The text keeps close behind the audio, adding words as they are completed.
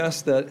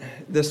That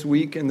this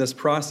week in this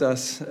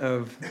process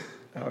of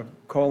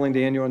calling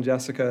Daniel and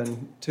Jessica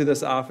to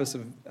this office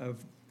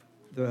of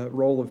the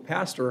role of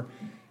pastor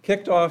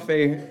kicked off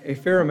a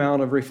fair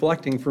amount of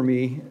reflecting for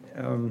me.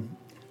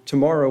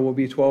 Tomorrow will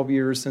be 12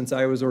 years since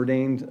I was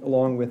ordained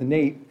along with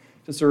Nate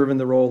to serve in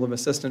the role of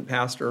assistant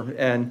pastor,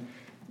 and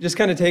just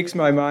kind of takes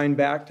my mind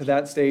back to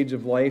that stage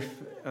of life.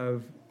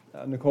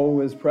 Nicole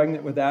was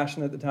pregnant with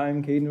Ashton at the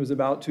time. Caden was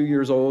about 2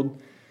 years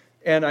old,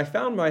 and I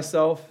found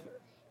myself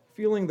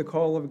feeling the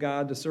call of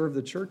God to serve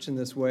the church in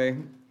this way,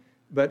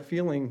 but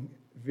feeling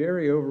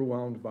very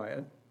overwhelmed by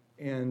it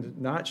and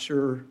not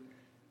sure,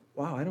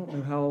 wow, I don't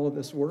know how all of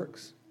this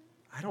works.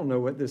 I don't know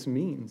what this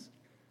means.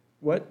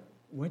 What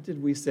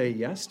did we say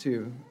yes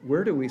to?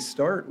 Where do we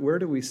start? Where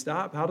do we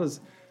stop?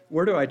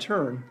 Where do I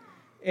turn?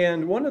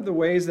 And one of the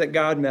ways that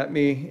God met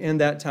me in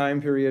that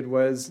time period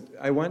was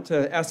I went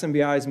to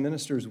SMBI's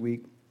Ministers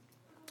Week,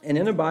 and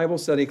in a Bible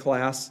study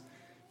class,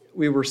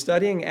 we were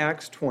studying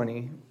Acts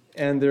 20,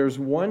 and there's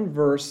one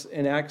verse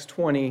in Acts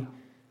 20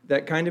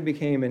 that kind of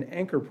became an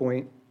anchor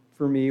point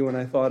for me when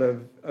I thought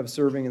of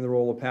serving in the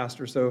role of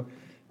pastor. So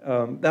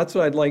that's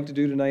what I'd like to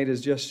do tonight, is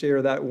just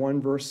share that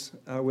one verse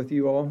with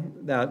you all.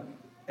 That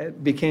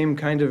it became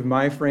kind of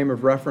my frame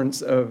of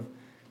reference of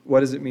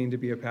what does it mean to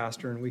be a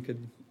pastor, and we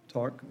could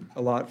talk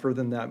a lot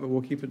further than that, but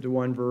we'll keep it to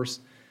one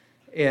verse.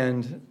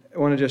 And I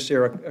want to just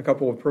share a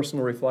couple of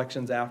personal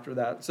reflections after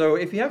that. So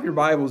if you have your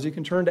Bibles, you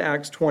can turn to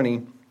Acts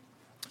 20.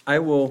 I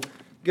will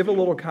give a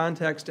little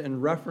context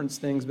and reference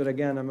things, but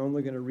again, I'm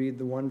only going to read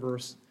the one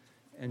verse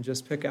and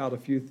just pick out a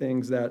few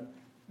things that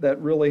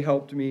really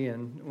helped me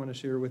and I want to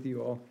share with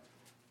you all.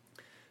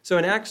 So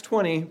in Acts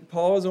 20,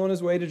 Paul is on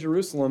his way to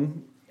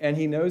Jerusalem, and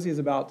he knows he's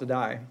about to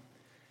die.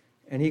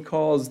 And he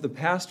calls the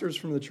pastors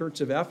from the church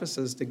of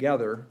Ephesus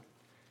together.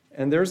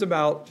 And there's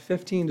about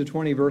 15 to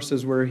 20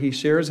 verses where he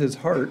shares his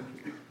heart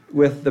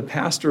with the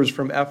pastors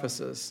from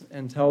Ephesus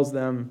and tells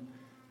them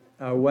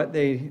what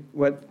they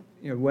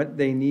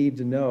need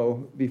to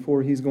know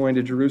before he's going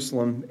to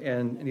Jerusalem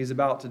and he's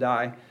about to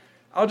die.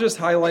 I'll just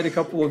highlight a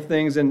couple of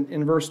things.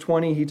 In verse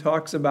 20, he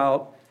talks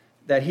about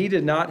that he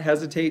did not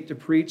hesitate to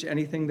preach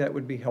anything that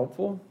would be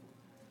helpful.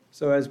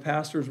 So as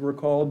pastors, we're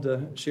called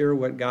to share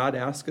what God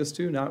asks us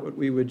to, not what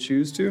we would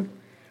choose to.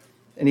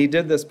 And he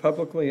did this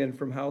publicly and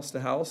from house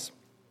to house.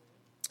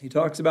 He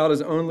talks about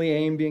his only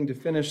aim being to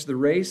finish the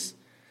race.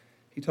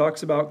 He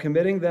talks about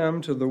committing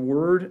them to the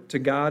word, to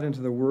God, and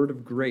to the word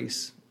of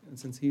grace. And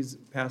since he's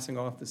passing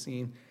off the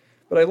scene.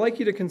 But I'd like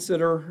you to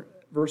consider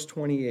verse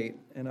 28,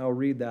 and I'll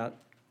read that.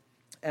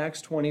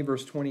 Acts 20,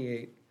 verse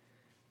 28.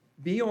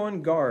 Be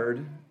on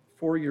guard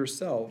for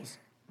yourselves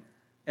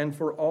and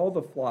for all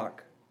the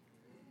flock,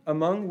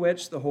 among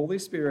which the Holy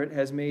Spirit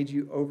has made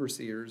you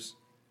overseers,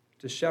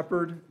 to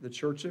shepherd the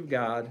church of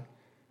God,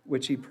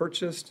 which he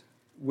purchased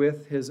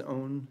with his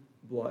own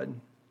blood.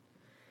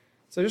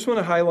 So I just want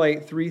to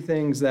highlight three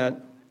things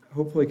that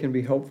hopefully can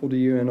be helpful to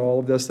you in all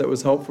of this that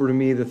was helpful to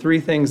me. The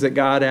three things that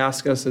God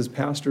asks us as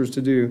pastors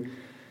to do.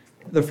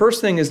 The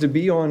first thing is to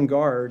be on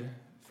guard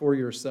for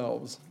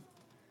yourselves.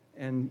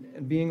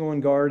 And being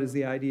on guard is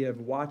the idea of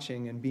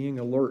watching and being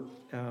alert.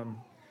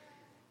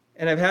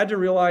 And I've had to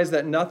realize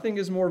that nothing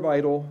is more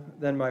vital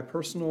than my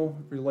personal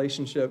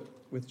relationship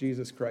with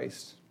Jesus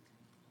Christ.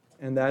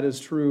 And that is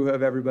true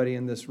of everybody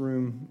in this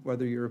room,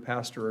 whether you're a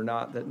pastor or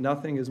not, that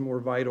nothing is more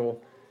vital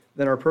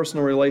than our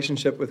personal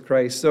relationship with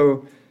Christ.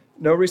 So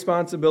no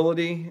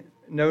responsibility,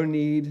 no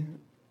need,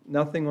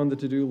 nothing on the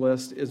to-do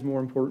list is more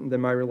important than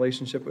my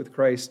relationship with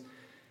Christ.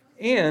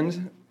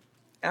 And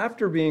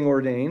after being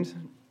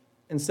ordained,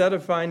 instead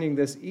of finding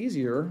this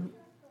easier,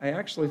 I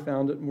actually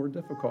found it more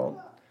difficult.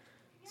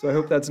 So I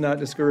hope that's not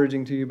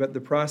discouraging to you, but the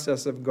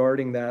process of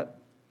guarding that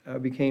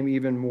became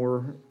even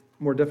more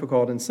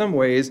difficult in some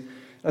ways.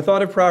 I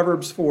thought of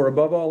Proverbs 4,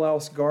 above all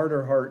else, guard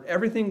our heart.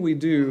 Everything we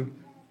do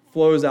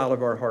flows out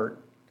of our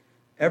heart.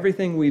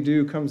 Everything we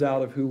do comes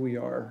out of who we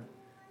are.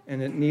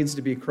 And it needs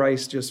to be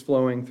Christ just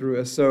flowing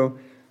through us. So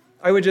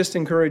I would just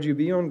encourage you,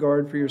 be on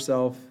guard for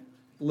yourself.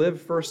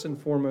 Live first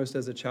and foremost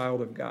as a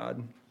child of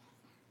God,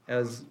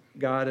 as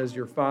God as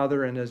your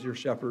father and as your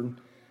shepherd,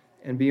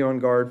 and be on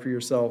guard for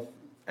yourself.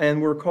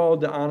 And we're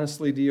called to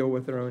honestly deal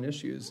with our own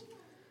issues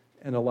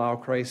and allow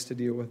Christ to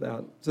deal with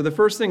that. So the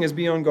first thing is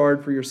be on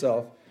guard for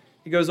yourself.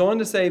 He goes on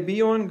to say, be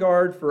on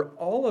guard for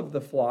all of the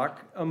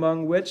flock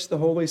among which the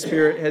Holy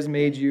Spirit has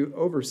made you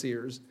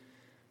overseers.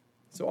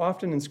 So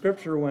often in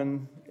Scripture,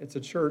 when it's a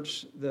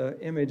church, the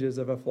image is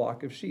of a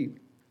flock of sheep.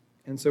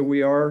 And so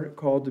we are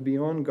called to be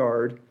on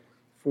guard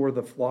for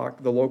the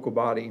flock, the local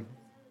body.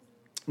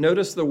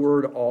 Notice the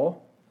word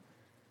all.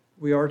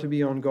 We are to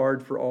be on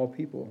guard for all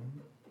people.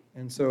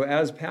 And so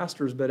as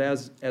pastors, but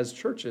as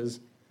churches,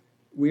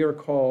 we are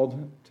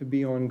called to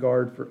be on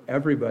guard for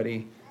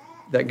everybody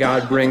that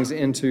God brings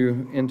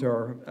into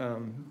our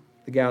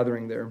the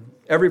gathering there.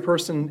 Every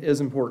person is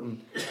important.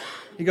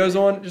 He goes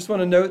on, just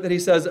want to note that he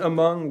says,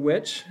 among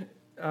which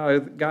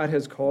God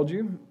has called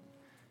you.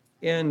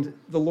 And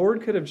the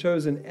Lord could have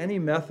chosen any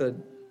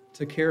method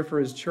to care for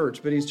his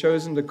church, but he's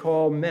chosen to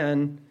call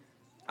men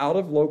out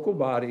of local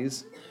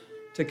bodies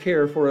to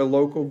care for a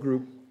local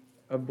group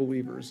of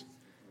believers.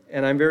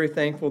 And I'm very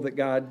thankful that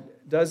God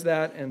does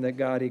that and that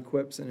God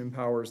equips and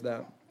empowers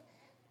that.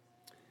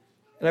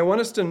 And I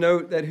want us to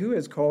note that who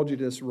has called you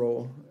to this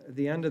role? At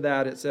the end of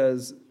that, it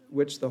says,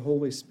 which the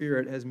Holy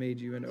Spirit has made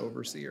you an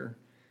overseer.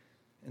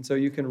 And so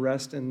you can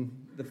rest in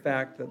the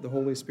fact that the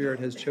Holy Spirit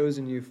has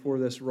chosen you for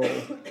this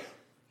role.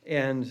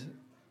 And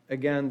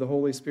again, the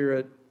Holy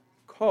Spirit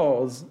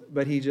calls,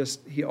 but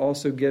he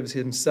also gives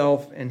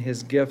himself and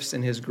his gifts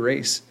and his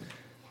grace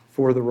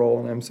for the role.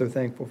 And I'm so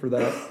thankful for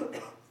that.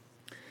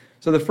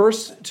 So the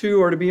first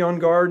two are to be on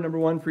guard, number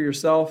one, for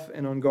yourself,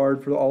 and on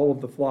guard for all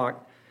of the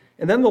flock.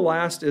 And then the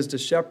last is to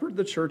shepherd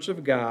the church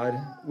of God,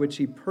 which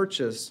he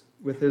purchased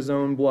with his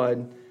own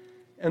blood.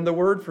 And the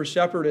word for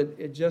shepherd,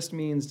 it just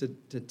means to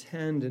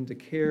tend and to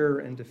care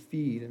and to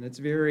feed. And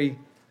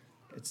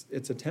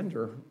it's a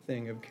tender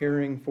thing of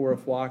caring for a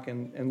flock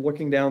and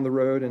looking down the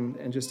road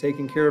and just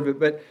taking care of it.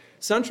 But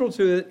central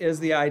to it is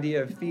the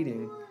idea of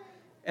feeding.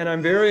 And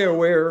I'm very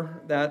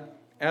aware that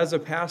as a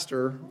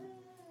pastor,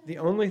 the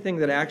only thing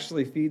that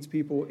actually feeds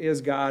people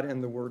is God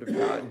and the Word of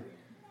God.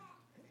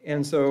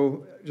 And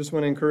so just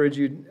want to encourage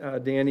you,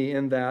 Danny,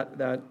 in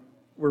that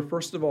we're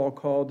first of all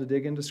called to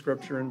dig into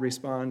Scripture and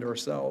respond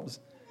ourselves,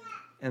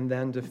 and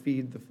then to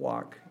feed the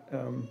flock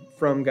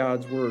from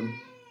God's Word.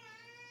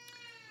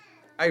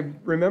 I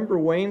remember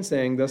Wayne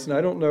saying this, and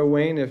I don't know,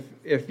 Wayne,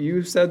 if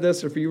you said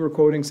this or if you were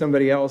quoting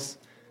somebody else,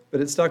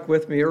 but it stuck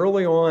with me.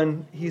 Early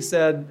on, he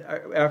said,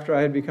 after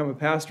I had become a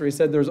pastor, he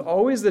said, there's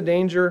always the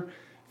danger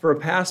for a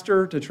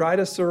pastor to try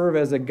to serve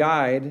as a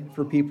guide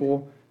for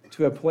people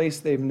to a place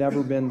they've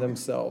never been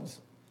themselves.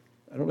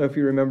 I don't know if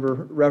you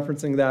remember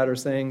referencing that or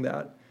saying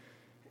that.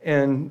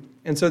 And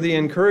so the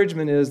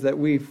encouragement is that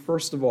we,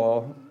 first of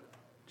all,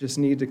 just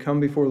need to come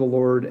before the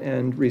Lord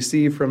and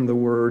receive from the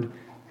Word,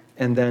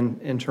 and then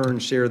in turn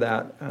share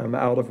that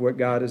out of what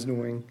God is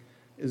doing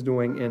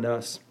in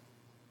us.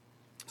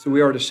 So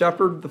we are to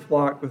shepherd the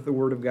flock with the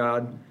Word of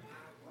God.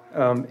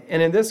 And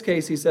in this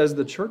case, he says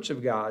the church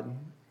of God.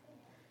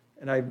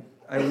 And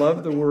I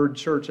love the word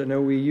church. I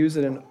know we use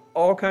it in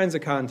all kinds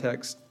of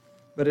contexts,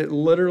 but it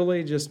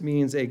literally just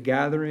means a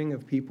gathering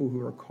of people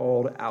who are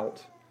called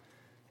out.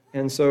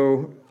 And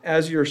so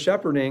as you're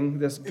shepherding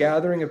this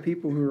gathering of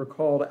people who are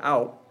called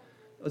out,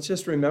 let's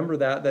just remember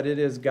that it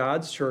is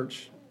God's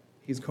church.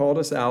 He's called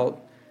us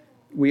out.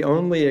 We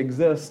only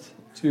exist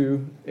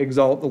to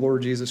exalt the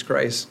Lord Jesus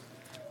Christ.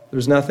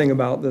 There's nothing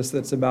about this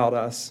that's about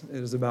us. It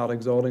is about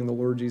exalting the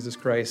Lord Jesus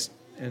Christ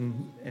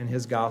and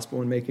his gospel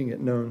and making it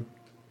known.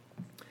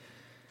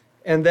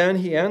 And then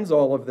he ends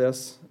all of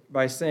this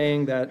by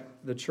saying that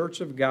the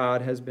church of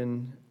God has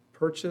been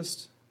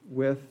purchased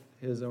with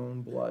his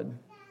own blood.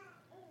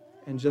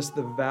 And just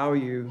the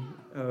value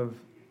of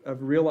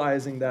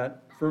realizing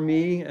that for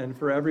me and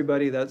for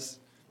everybody, that's,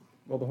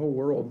 well, the whole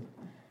world,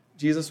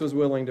 Jesus was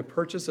willing to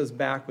purchase us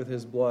back with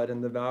his blood,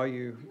 and the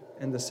value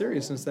and the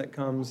seriousness that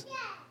comes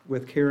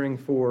with caring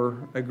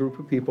for a group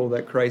of people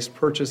that Christ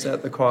purchased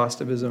at the cost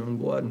of his own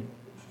blood.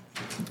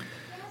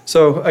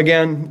 So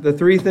again, the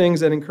three things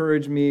that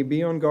encourage me: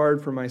 be on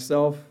guard for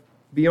myself,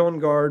 be on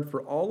guard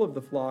for all of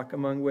the flock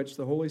among which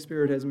the Holy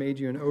Spirit has made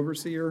you an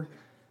overseer,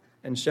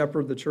 and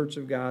shepherd the church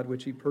of God,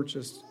 which he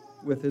purchased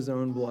with his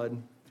own blood.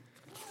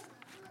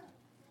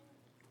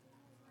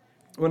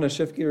 I want to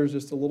shift gears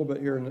just a little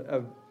bit here and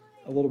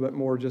a little bit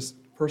more just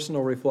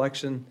personal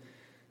reflection.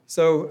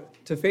 So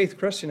to Faith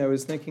Christian, I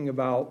was thinking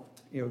about,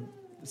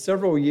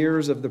 several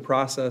years of the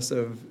process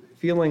of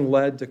feeling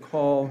led to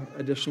call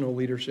additional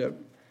leadership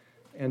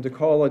and to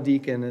call a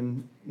deacon.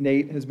 And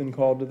Nate has been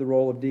called to the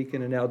role of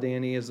deacon, and now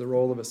Danny is the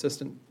role of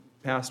assistant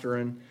pastor.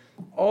 And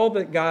all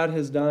that God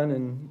has done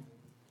and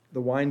the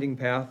winding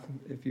path,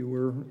 if you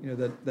were,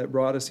 that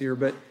brought us here.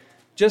 But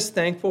just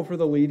thankful for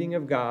the leading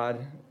of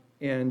God,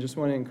 and just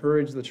want to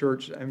encourage the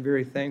church. I'm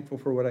very thankful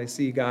for what I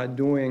see God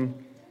doing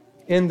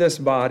in this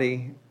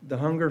body, the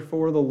hunger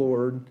for the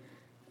Lord,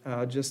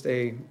 just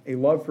a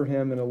love for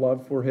him and a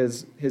love for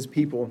his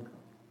people.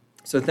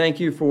 So thank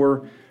you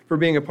for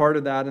being a part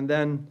of that. And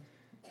then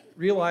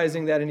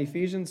realizing that in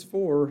Ephesians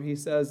 4, he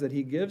says that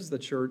he gives the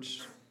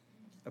church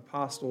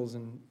apostles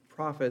and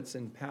prophets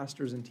and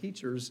pastors and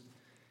teachers.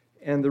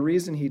 And the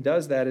reason he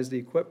does that is to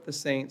equip the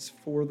saints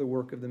for the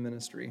work of the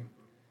ministry.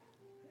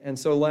 And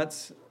so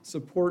let's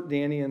support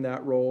Danny in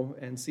that role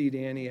and see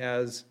Danny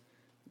as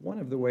one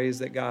of the ways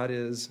that God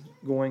is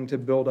going to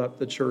build up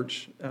the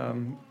church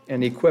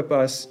and equip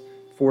us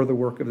for the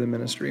work of the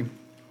ministry.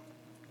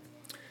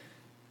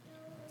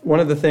 One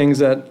of the things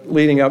that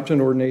leading up to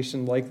an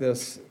ordination like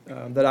this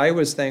that I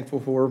was thankful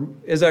for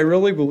is I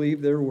really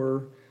believe there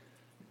were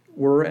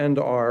and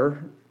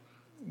are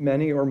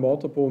many or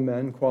multiple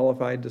men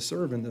qualified to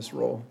serve in this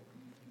role.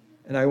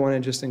 And I want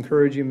to just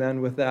encourage you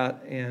men with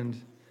that, and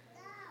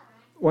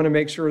want to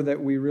make sure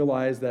that we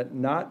realize that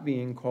not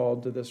being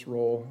called to this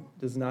role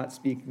does not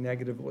speak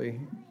negatively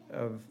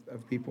of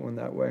people in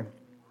that way.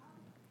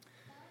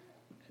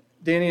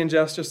 Danny and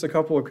Jess, just a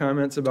couple of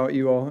comments about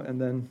you all, and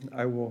then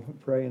I will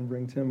pray and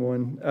bring Tim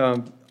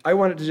on. I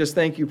wanted to just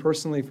thank you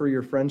personally for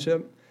your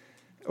friendship.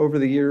 Over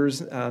the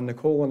years,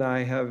 Nicole and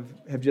I have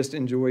just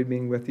enjoyed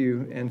being with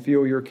you and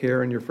feel your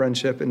care and your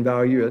friendship and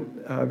value it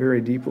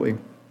very deeply.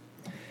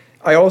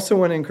 I also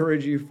want to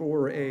encourage you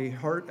for a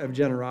heart of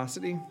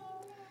generosity.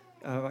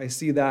 I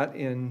see that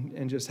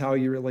in just how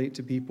you relate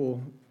to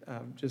people,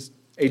 just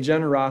a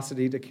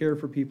generosity to care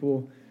for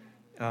people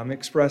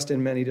expressed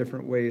in many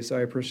different ways, so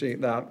I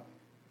appreciate that.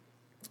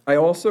 I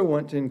also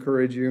want to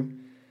encourage you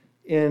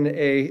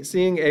in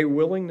seeing a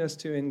willingness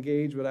to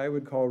engage what I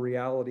would call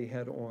reality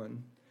head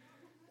on.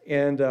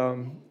 And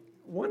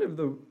one of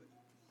the,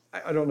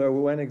 I don't know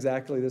when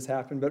exactly this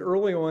happened, but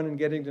early on in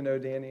getting to know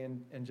Danny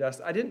and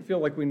Jess, I didn't feel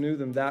like we knew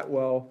them that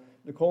well.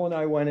 Nicole and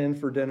I went in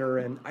for dinner,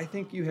 and I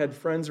think you had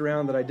friends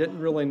around that I didn't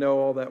really know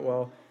all that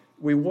well.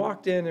 We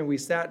walked in and we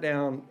sat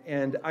down,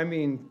 and I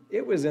mean,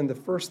 it was in the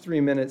first 3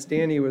 minutes,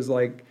 Danny was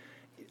like,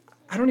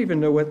 I don't even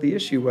know what the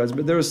issue was,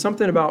 but there was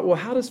something about, well,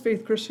 how does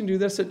Faith Christian do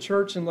this at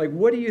church? And like,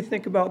 what do you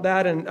think about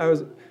that? And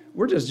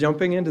we're just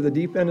jumping into the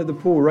deep end of the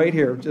pool right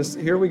here. Just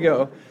here we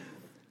go.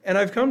 And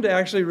I've come to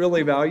actually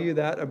really value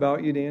that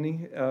about you,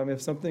 Danny.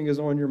 If something is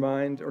on your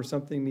mind or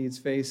something needs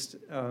faced,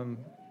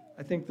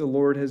 I think the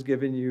Lord has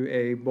given you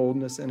a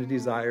boldness and a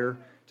desire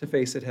to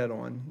face it head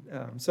on.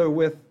 So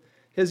with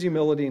His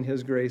humility and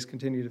His grace,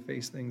 continue to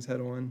face things head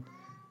on.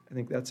 I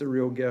think that's a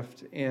real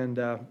gift. And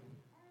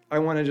I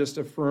want to just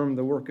affirm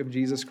the work of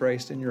Jesus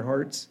Christ in your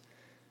hearts.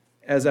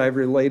 As I've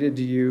related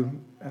to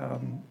you,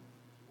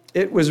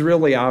 it was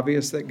really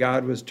obvious that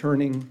God was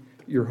turning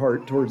your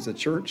heart towards the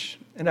church.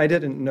 And I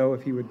didn't know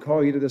if He would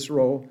call you to this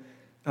role,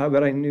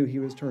 but I knew He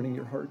was turning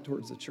your heart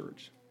towards the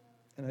church.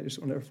 And I just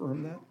want to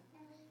affirm that.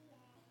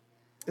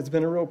 It's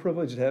been a real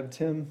privilege to have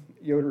Tim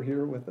Yoder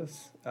here with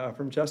us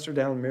from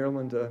Chestertown,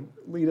 Maryland, to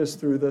lead us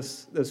through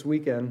this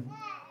weekend.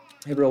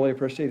 I really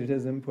appreciated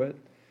his input.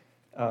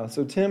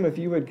 So Tim, if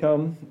you would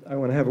come, I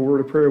want to have a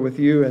word of prayer with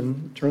you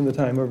and turn the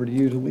time over to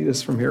you to lead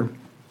us from here.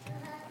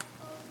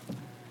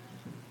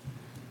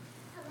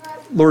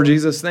 Lord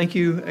Jesus, thank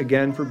you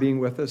again for being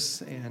with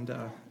us. And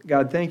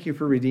God, thank you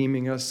for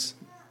redeeming us.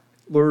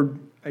 Lord,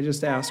 I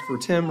just ask for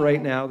Tim right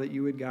now that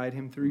you would guide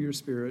him through your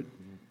Spirit.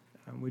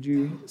 Would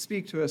you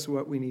speak to us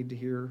what we need to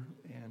hear?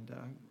 And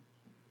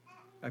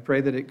I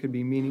pray that it could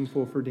be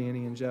meaningful for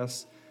Danny and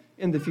Jess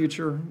in the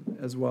future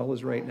as well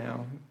as right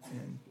now.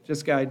 And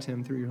just guide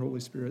Tim through your Holy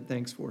Spirit.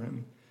 Thanks for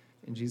him.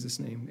 In Jesus'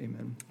 name,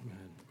 amen.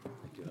 Amen.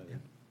 Thank you,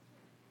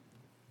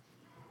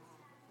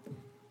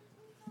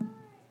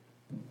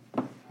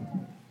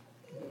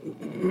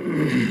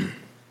 Ivan.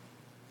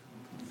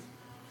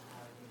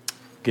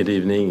 Good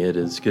evening. It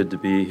is good to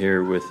be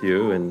here with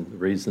you, and the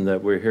reason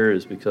that we're here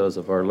is because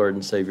of our Lord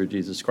and Savior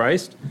Jesus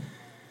Christ.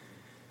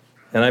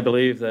 And I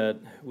believe that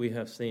we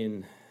have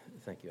seen,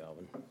 thank you,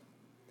 Alvin.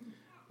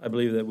 I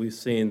believe that we've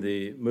seen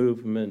the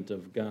movement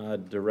of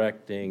God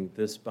directing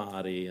this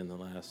body in the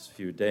last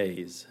few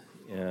days,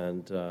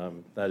 and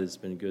that has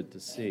been good to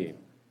see.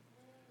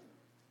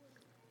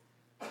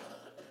 It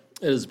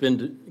has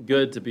been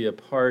good to be a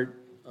part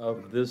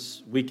of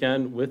this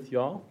weekend with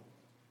y'all.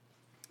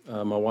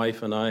 My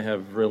wife and I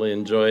have really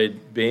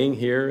enjoyed being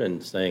here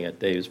and staying at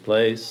Dave's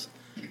place.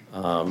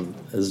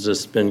 It's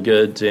just been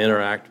good to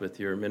interact with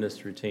your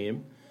ministry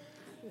team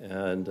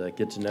and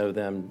get to know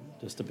them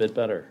just a bit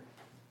better.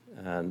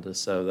 And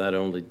so that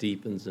only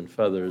deepens and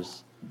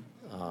furthers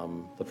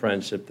the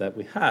friendship that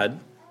we had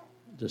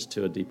just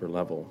to a deeper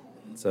level.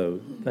 So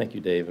thank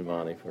you, Dave and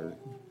Bonnie, for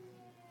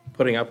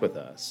putting up with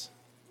us.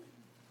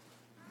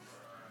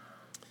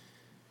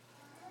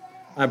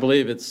 I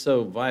believe it's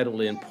so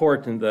vitally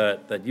important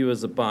that you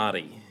as a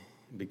body,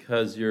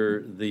 because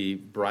you're the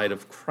bride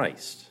of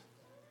Christ,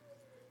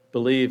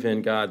 believe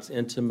in God's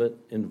intimate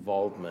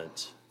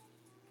involvement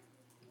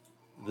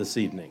this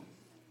evening.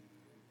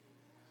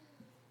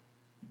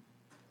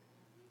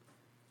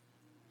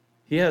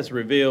 He has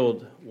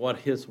revealed what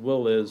His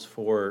will is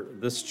for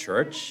this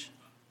church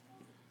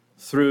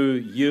through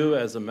you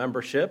as a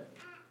membership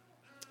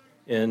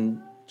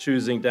in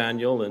choosing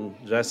Daniel and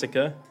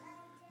Jessica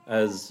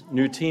as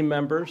new team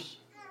members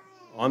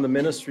on the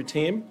ministry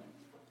team,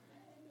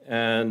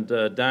 and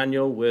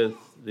Daniel with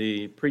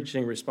the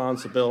preaching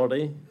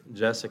responsibility,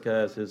 Jessica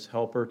as his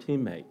helper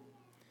teammate.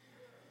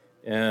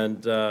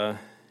 And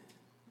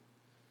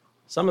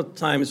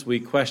sometimes we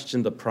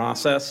question the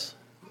process,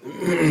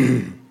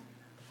 and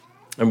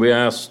we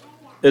ask,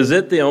 is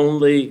it the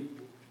only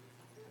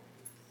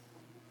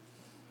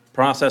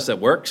process that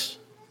works?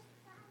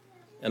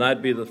 And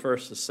I'd be the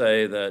first to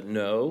say that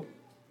no,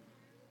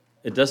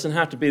 it doesn't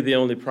have to be the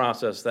only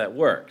process that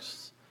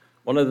works.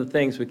 One of the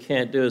things we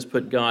can't do is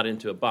put God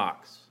into a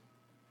box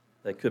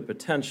that could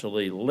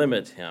potentially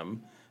limit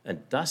Him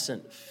and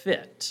doesn't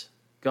fit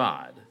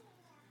God,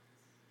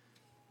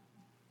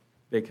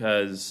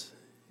 because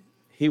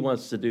He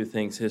wants to do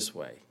things His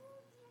way.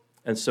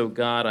 And so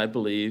God, I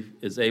believe,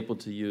 is able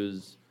to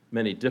use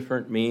many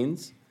different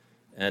means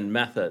and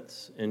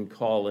methods in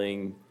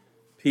calling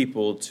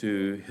people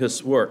to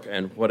his work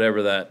and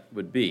whatever that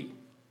would be.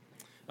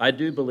 I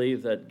do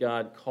believe that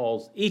God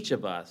calls each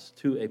of us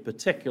to a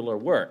particular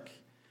work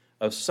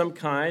of some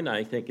kind.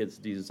 I think it's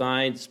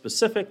designed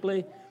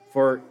specifically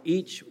for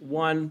each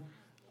one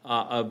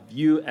of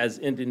you as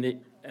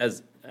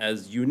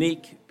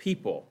unique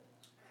people.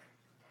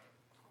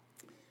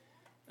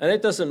 And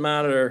it doesn't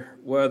matter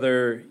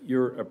whether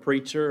you're a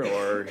preacher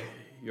or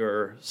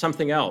you're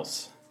something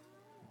else.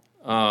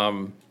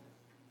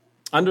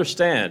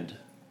 Understand,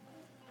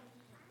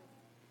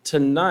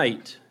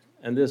 tonight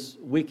and this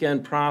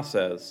weekend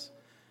process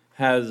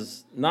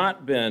has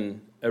not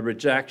been a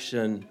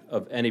rejection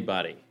of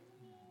anybody,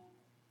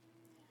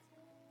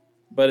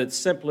 but it's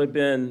simply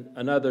been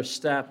another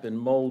step in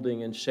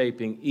molding and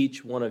shaping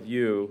each one of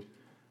you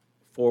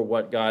for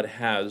what God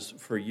has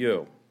for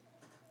you.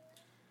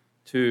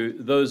 To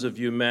those of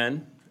you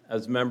men,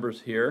 as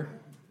members here,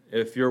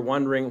 if you're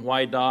wondering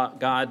why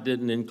God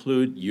didn't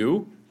include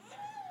you,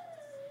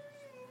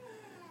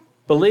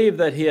 believe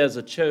that he has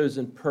a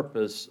chosen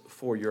purpose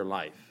for your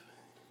life.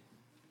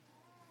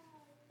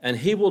 And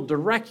he will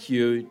direct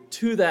you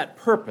to that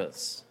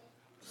purpose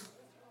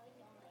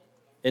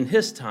in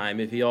his time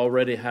if he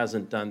already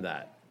hasn't done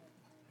that.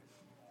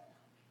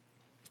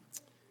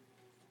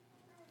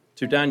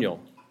 To Daniel,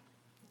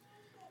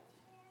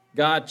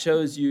 God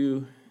chose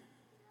you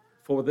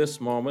for this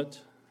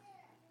moment,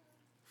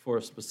 for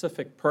a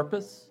specific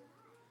purpose.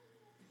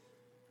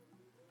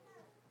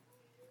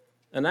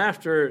 And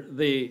after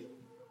the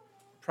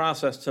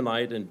process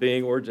tonight and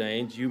being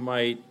ordained, you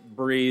might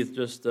breathe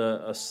just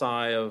a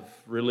sigh of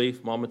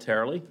relief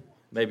momentarily.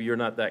 Maybe you're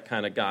not that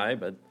kind of guy,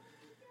 but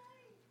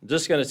I'm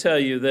just going to tell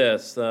you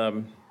this.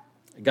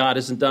 God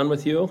isn't done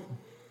with you.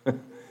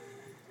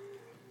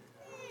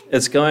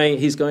 He's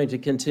going to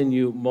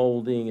continue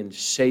molding and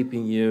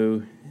shaping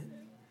you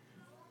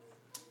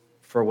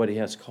for what he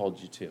has called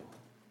you to.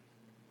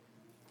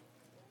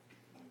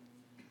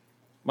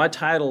 My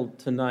title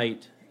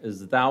tonight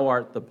is Thou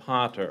Art the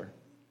Potter,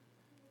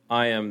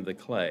 I Am the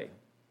Clay.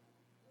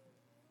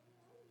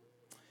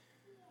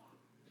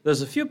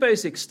 There's a few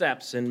basic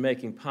steps in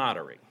making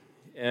pottery,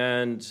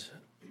 and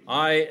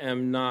I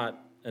am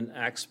not an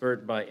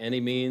expert by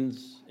any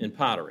means in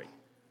pottery.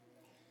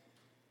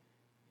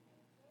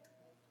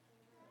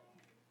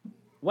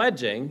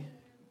 Wedging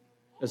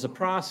is a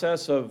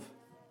process of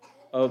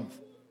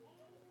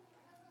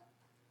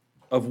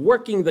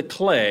working the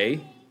clay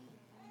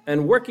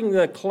and working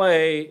the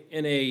clay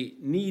in a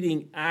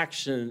kneading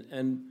action.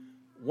 And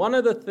one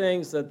of the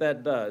things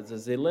that does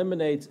is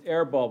eliminates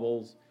air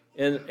bubbles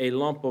in a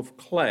lump of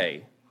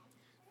clay.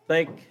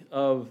 Think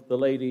of the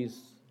ladies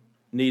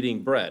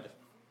kneading bread.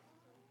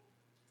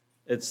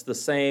 It's the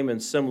same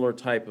and similar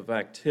type of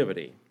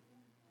activity.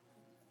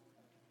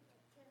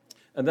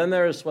 And then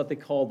there's what they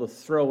call the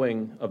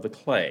throwing of the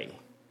clay.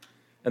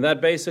 And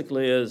that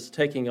basically is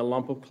taking a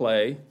lump of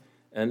clay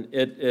and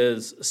it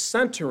is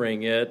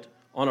centering it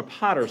on a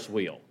potter's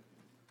wheel.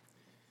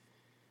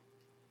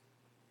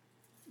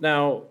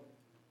 Now,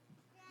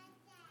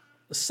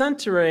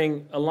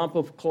 centering a lump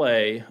of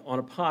clay on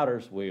a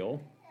potter's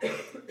wheel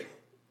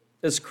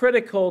is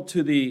critical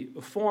to the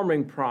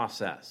forming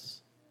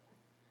process.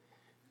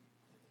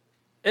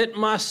 It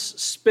must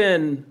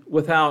spin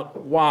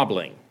without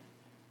wobbling.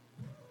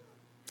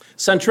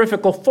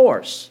 Centrifugal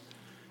force,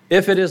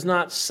 if it is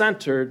not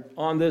centered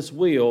on this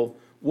wheel,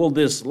 will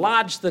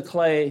dislodge the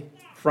clay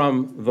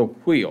from the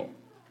wheel.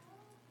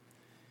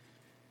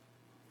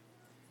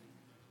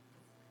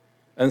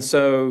 And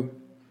so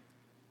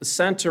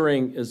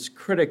centering is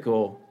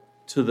critical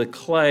to the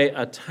clay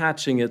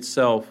attaching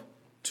itself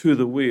to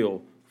the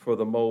wheel for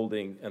the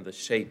molding and the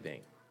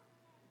shaping.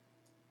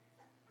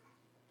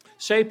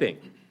 Shaping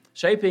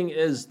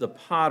is the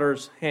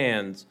potter's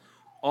hands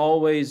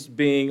always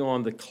being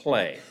on the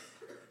clay,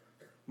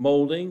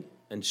 molding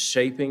and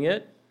shaping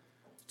it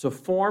to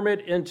form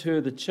it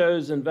into the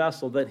chosen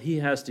vessel that he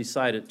has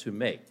decided to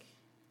make.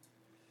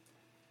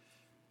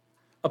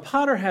 A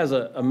potter has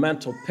a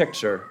mental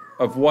picture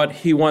of what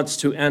he wants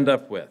to end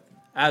up with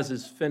as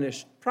his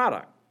finished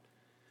product.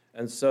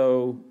 And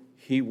so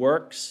he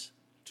works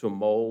to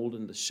mold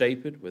and to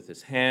shape it with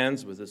his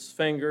hands, with his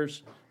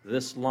fingers,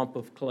 this lump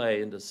of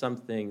clay into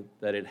something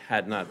that it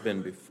had not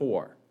been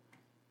before.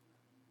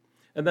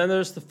 And then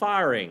there's the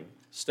firing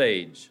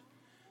stage.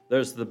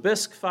 There's the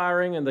bisque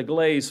firing and the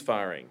glaze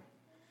firing.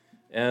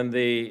 And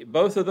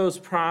both of those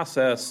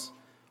processes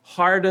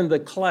harden the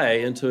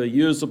clay into a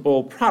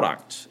usable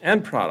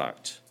end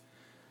product.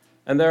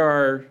 And there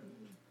are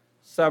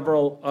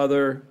several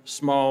other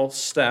small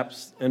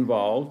steps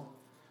involved,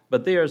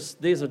 but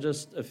these are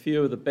just a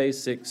few of the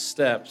basic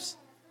steps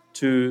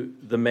to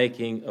the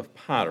making of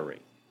pottery.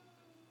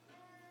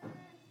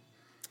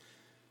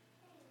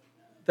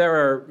 There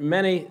are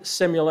many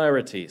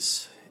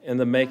similarities in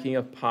the making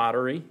of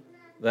pottery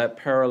that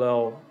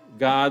parallel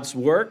God's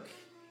work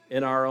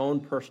in our own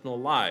personal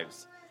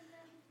lives,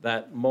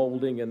 that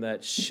molding and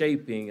that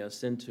shaping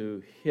us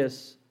into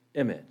his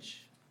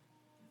image.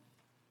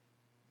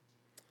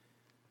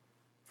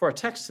 For our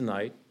text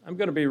tonight, I'm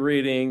going to be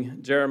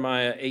reading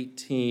Jeremiah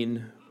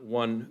 18,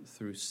 1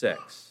 through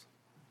 6.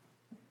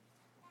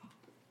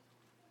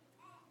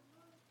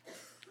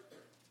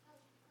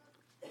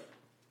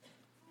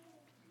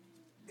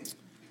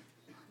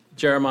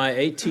 Jeremiah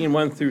 18,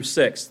 1 through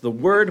 6. The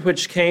word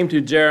which came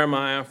to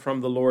Jeremiah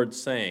from the Lord,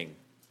 saying,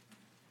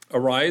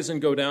 Arise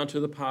and go down to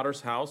the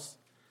potter's house,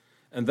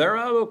 and there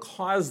I will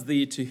cause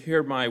thee to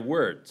hear my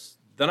words.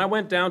 Then I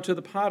went down to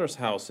the potter's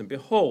house, and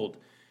behold,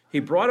 he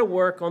brought a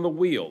work on the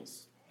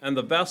wheels, and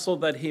the vessel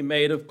that he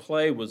made of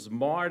clay was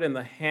marred in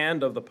the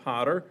hand of the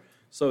potter.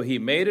 So he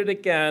made it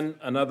again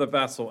another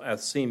vessel,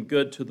 as seemed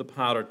good to the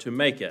potter to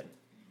make it.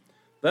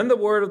 Then the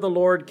word of the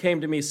Lord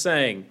came to me,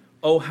 saying,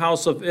 O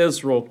house of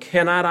Israel,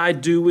 cannot I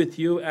do with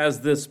you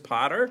as this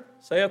potter,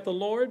 saith the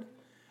Lord?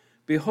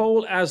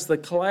 Behold, as the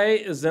clay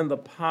is in the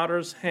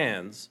potter's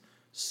hands,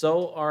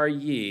 so are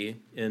ye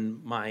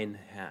in mine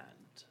hand.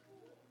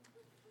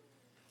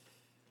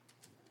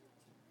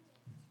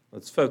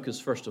 Let's focus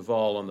first of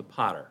all on the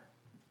potter.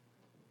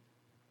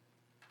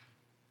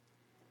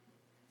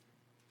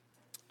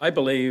 I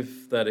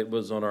believe that it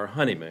was on our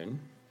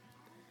honeymoon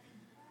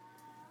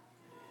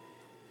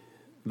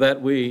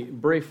that we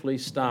briefly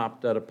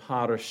stopped at a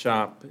potter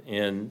shop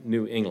in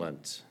New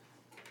England.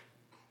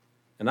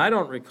 And I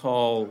don't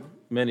recall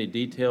many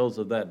details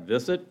of that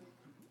visit.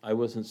 I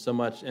wasn't so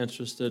much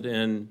interested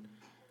in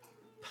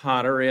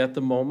pottery at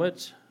the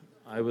moment.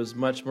 I was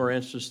much more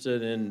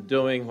interested in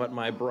doing what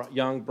my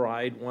young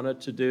bride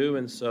wanted to do,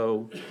 and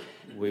so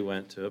we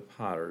went to a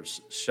potter's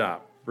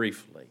shop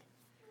briefly.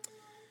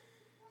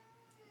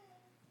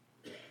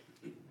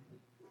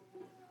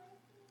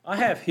 I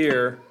have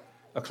here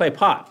a clay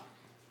pot.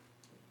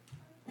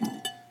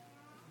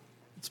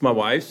 It's my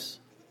wife's,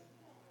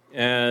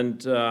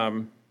 and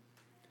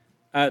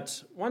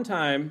at one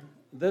time,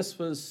 this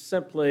was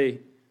simply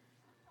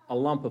a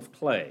lump of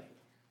clay.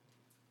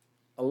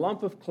 A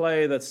lump of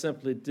clay that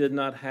simply did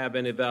not have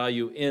any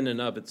value in and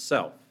of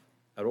itself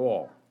at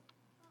all.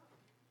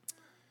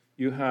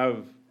 You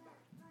have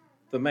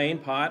the main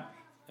pot,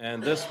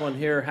 and this one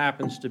here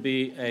happens to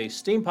be a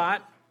steam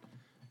pot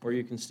where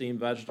you can steam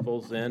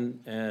vegetables in,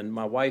 and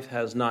my wife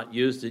has not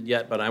used it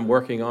yet, but I'm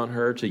working on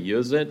her to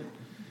use it.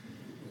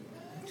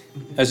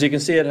 As you can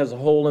see, it has a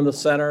hole in the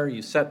center.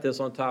 You set this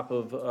on top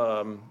of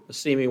the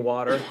steaming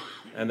water,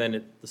 and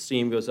then the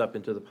steam goes up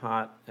into the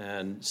pot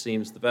and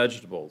steams the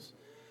vegetables.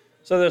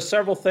 So there's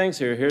several things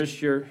here.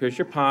 Here's your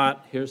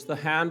pot, here's the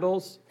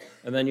handles,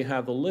 and then you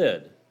have the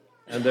lid.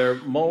 And they're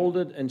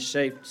molded and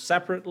shaped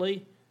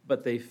separately,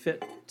 but they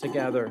fit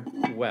together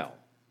well.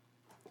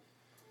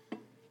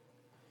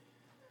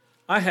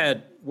 I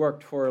had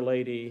worked for a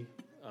lady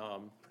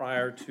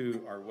prior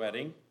to our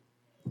wedding,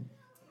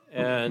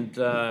 and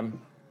better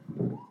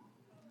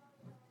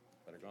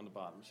go on the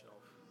bottom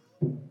shelf.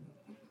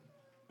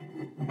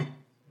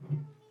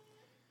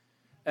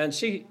 And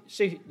she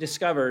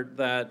discovered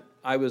that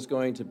I was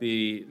going to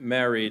be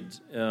married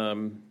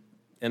in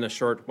a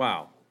short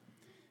while.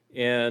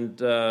 And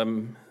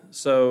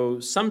so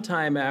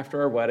sometime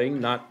after our wedding,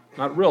 not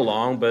real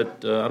long,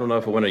 but I don't know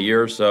if it went a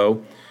year or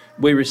so,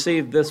 we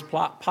received this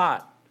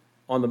pot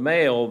on the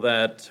mail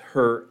that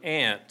her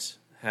aunt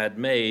had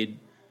made,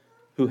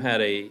 who had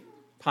a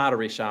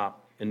pottery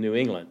shop in New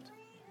England.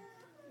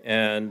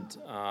 And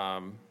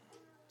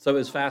so it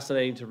was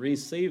fascinating to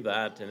receive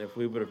that, and if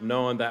we would have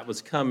known that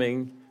was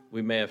coming,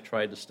 we may have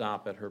tried to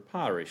stop at her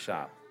pottery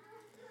shop.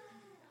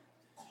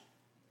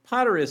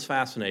 Pottery is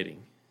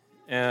fascinating,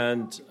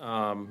 and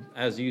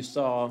as you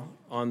saw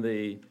on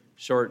the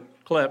short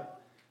clip,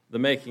 the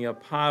making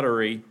of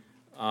pottery,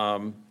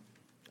 I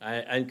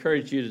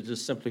encourage you to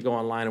just simply go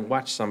online and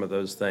watch some of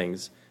those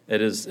things.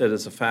 It is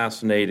a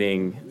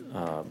fascinating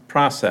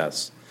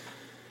process.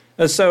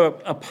 And so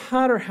a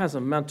potter has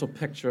a mental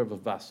picture of a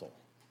vessel.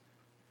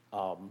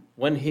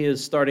 When he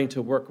is starting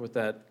to work with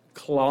that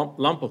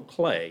lump of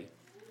clay,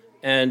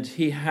 and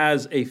he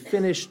has a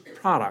finished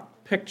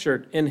product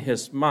pictured in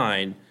his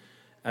mind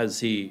as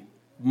he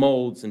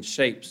molds and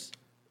shapes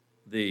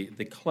the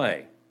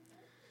clay.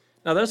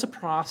 Now, there's a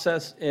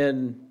process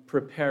in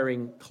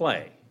preparing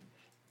clay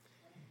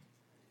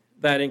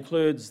that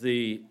includes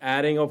the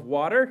adding of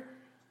water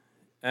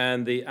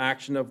and the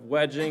action of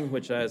wedging,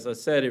 which, as I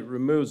said, it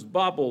removes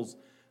bubbles.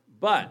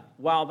 But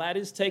while that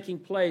is taking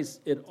place,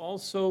 it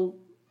also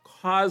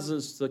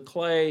causes the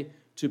clay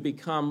to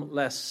become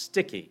less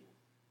sticky.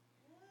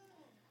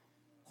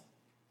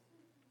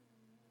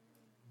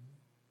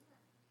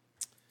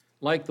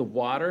 Like the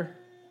water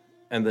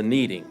and the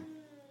kneading,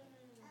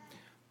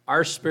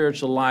 our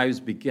spiritual lives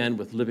begin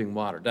with living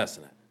water,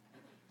 doesn't it?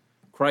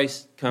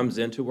 Christ comes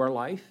into our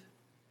life.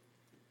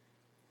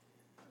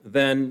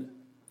 Then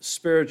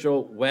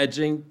spiritual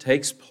wedging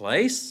takes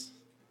place.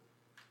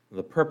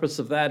 The purpose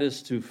of that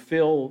is to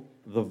fill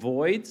the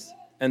voids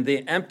and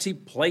the empty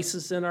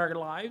places in our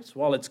lives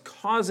while it's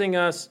causing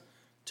us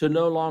to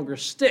no longer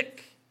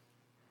stick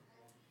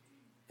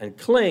and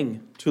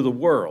cling to the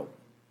world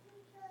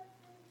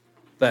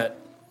that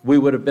we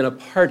would have been a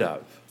part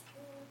of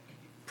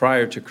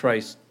prior to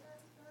Christ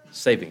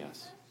saving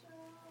us.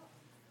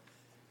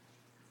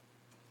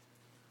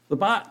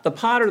 The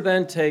potter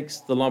then takes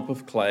the lump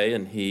of clay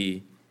and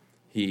he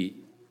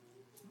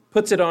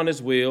puts it on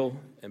his wheel,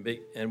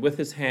 and with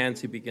his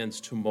hands he begins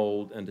to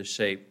mold and to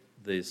shape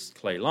this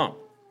clay lump.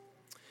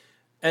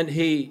 And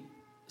he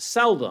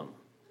seldom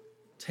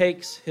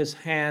takes his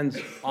hands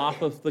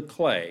off of the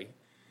clay,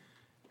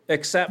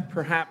 except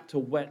perhaps to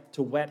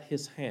wet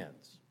his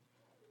hands.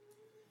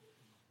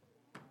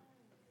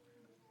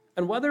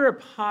 And whether a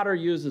potter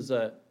uses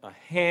a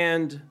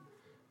hand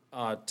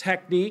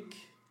technique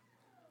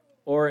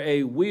or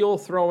a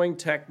wheel-throwing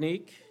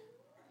technique,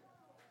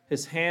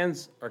 his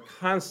hands are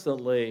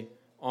constantly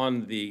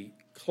on the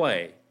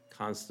clay,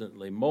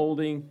 constantly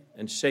molding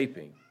and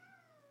shaping.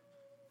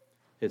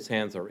 His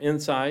hands are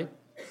inside.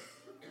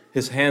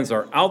 His hands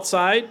are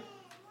outside.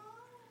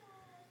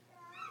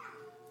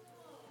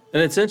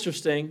 And it's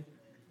interesting,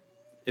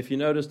 if you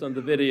noticed on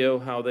the video,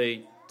 how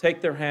they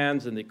take their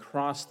hands and they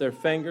cross their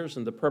fingers,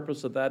 and the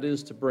purpose of that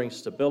is to bring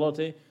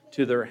stability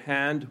to their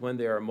hand when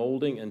they are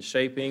molding and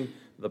shaping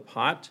the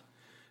pot.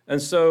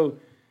 And so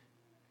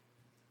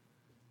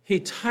he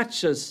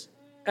touches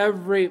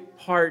every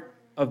part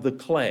of the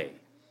clay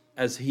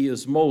as he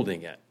is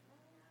molding it,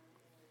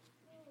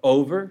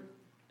 over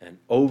and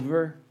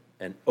over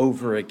and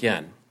over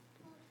again.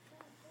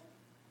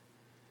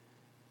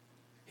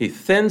 He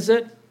thins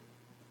it,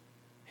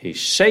 he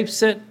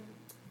shapes it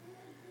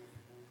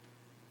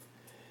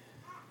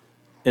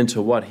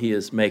into what he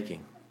is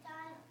making.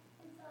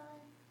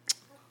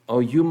 Oh,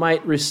 you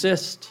might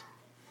resist.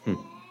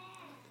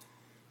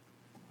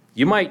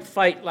 You might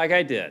fight like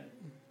I did.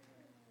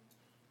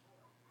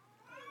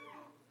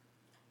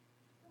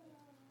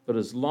 But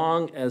as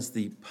long as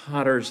the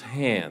potter's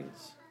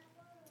hands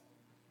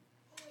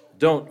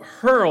don't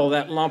hurl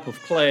that lump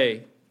of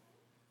clay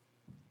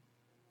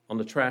on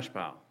the trash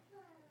pile,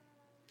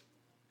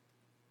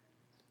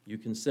 you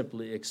can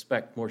simply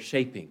expect more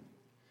shaping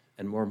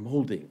and more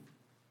molding.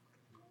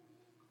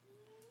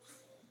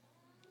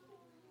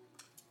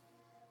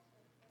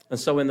 And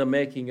so in the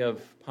making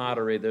of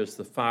pottery, there's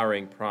the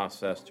firing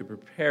process to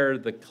prepare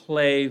the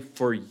clay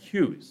for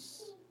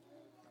use.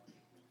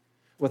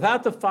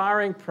 Without the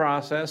firing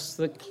process,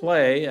 the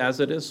clay, as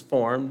it is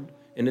formed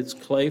in its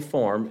clay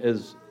form,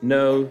 is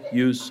no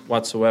use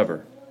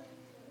whatsoever.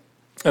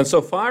 And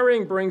so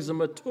firing brings a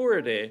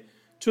maturity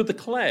to the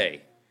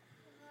clay,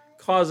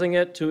 causing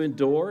it to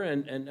endure,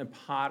 and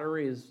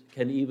pottery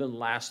can even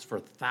last for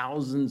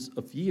thousands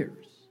of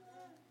years.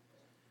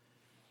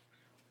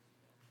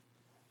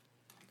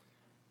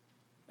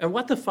 And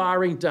what the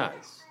firing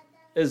does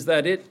is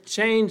that it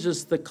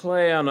changes the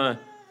clay on a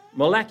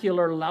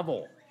molecular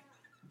level,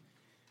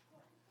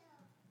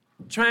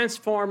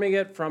 transforming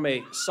it from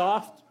a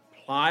soft,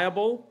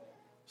 pliable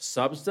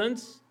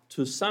substance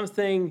to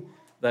something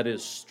that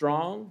is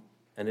strong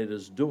and it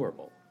is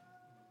durable.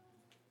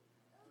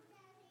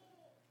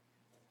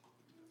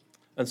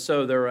 And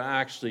so there are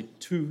actually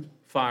two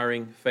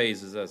firing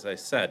phases, as I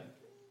said,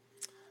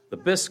 the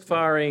bisque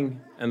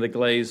firing and the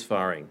glaze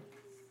firing.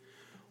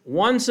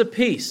 Once a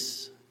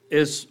piece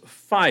is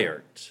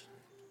fired,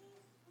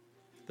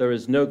 there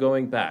is no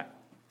going back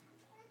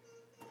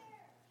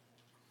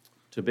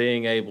to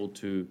being able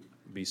to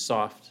be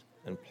soft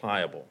and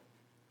pliable.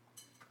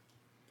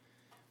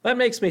 That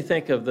makes me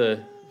think of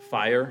the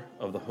fire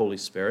of the Holy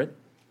Spirit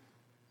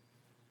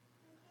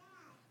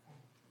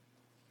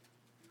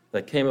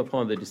that came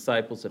upon the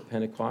disciples at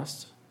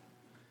Pentecost.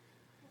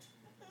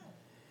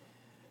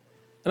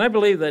 And I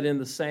believe that in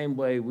the same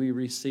way we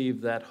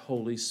receive that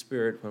Holy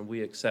Spirit when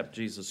we accept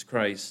Jesus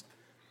Christ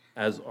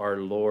as our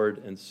Lord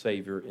and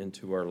Savior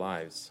into our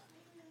lives.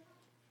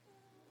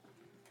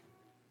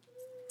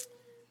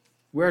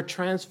 We're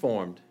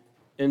transformed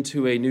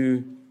into a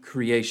new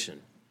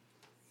creation,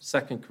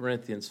 2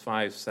 Corinthians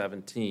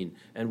 5:17,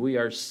 and we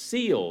are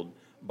sealed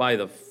by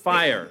the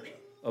fire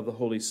of the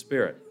Holy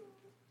Spirit.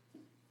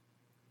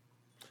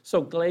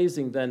 So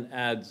glazing then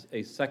adds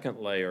a second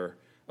layer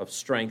of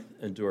strength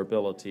and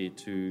durability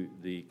to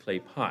the clay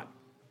pot.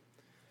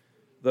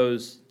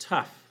 Those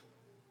tough,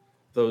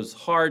 those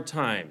hard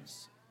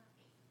times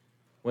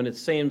when it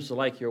seems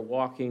like you're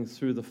walking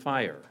through the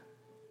fire,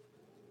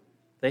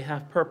 they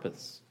have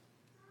purpose.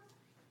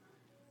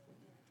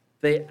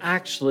 They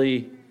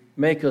actually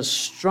make us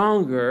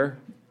stronger,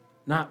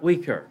 not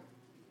weaker.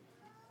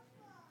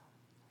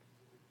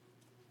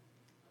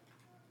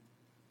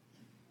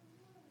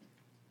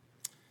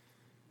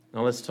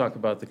 Now let's talk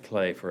about the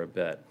clay for a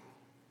bit.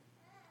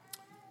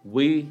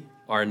 We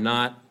are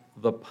not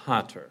the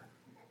potter.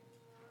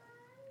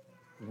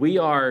 We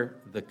are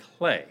the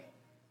clay.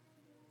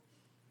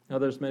 Now,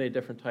 there's many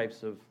different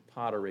types of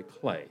pottery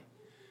clay.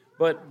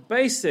 But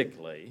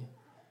basically,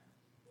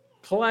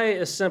 clay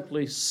is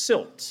simply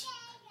silt,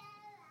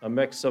 a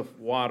mix of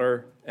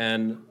water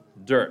and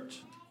dirt,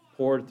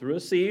 poured through a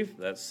sieve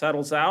that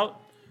settles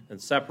out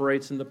and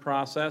separates in the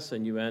process,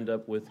 and you end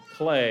up with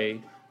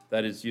clay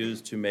that is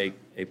used to make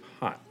a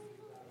pot.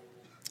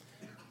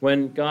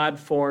 When God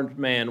formed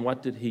man,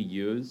 what did he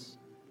use?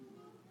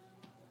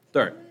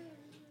 Dirt.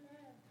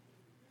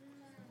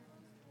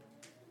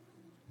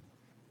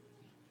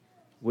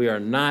 We are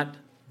not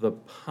the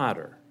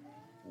potter.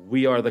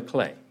 We are the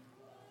clay.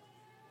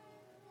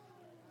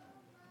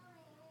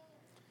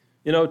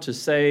 You know, to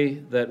say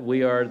that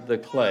we are the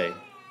clay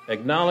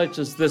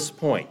acknowledges this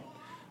point,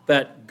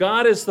 that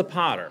God is the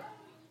potter,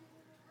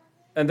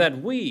 and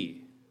that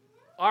we,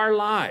 our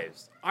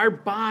lives, our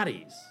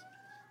bodies,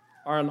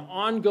 are an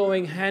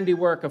ongoing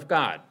handiwork of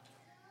God.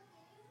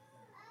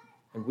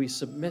 And we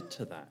submit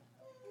to that.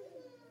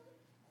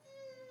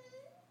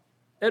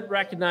 It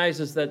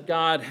recognizes that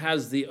God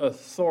has the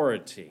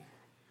authority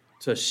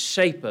to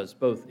shape us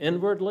both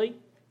inwardly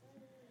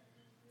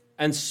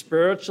and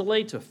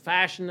spiritually, to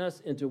fashion us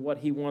into what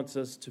he wants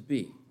us to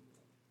be.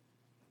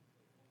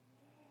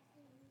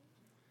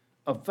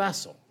 A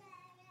vessel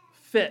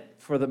fit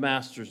for the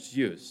master's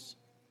use.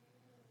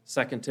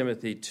 2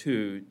 Timothy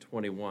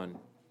 2:21.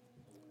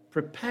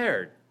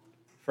 Prepared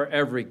for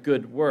every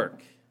good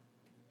work.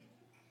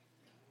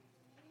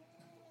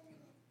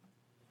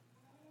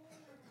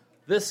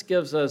 This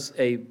gives us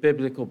a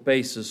biblical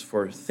basis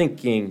for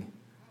thinking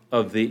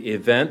of the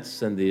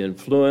events and the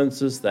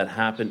influences that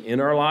happen in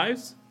our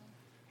lives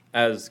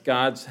as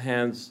God's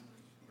hands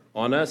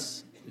on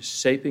us is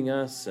shaping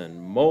us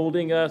and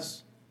molding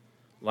us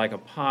like a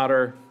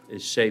potter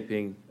is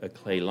shaping a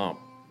clay lump.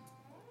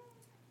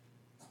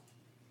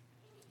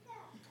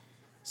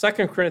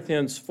 2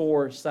 Corinthians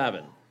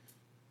 4:7.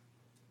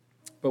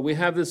 But we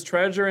have this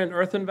treasure in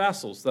earthen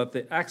vessels, that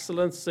the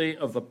excellency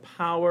of the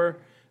power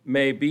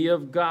may be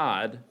of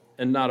God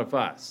and not of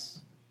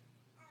us.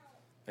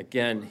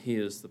 Again, he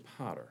is the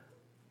potter.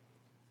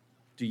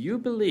 Do you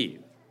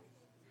believe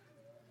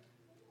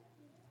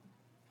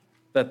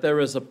that there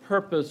is a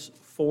purpose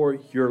for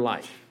your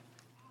life?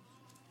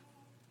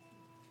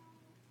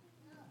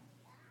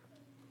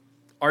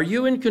 Are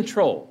you in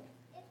control?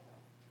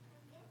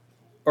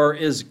 Or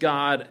is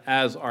God,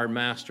 as our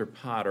master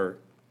potter,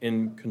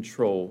 in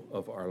control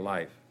of our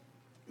life?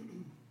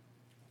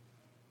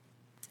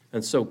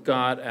 And so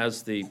God,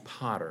 as the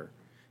potter,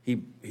 he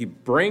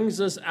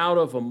brings us out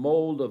of a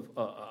mold of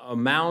a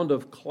mound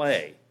of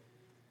clay,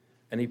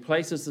 and he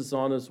places us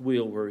on his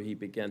wheel where he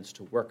begins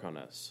to work on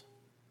us.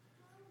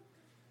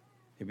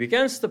 He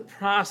begins the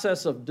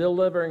process of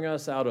delivering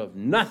us out of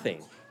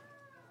nothing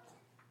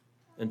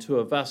into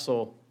a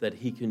vessel that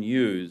he can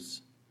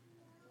use,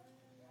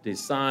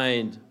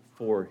 designed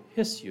for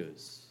his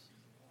use,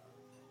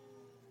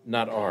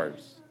 not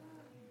ours.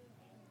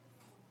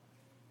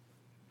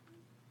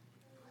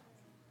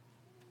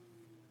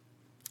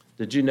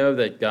 Did you know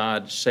that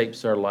God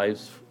shapes our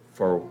lives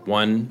for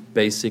one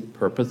basic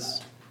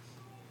purpose?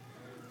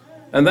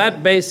 And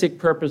that basic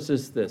purpose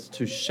is this: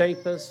 to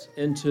shape us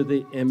into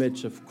the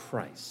image of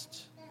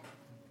Christ.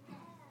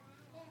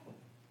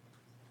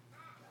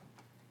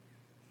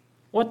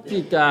 What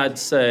did God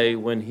say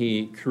when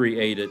he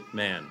created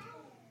man?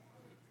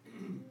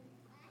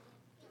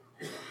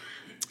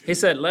 He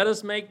said, "Let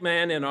us make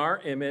man in our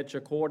image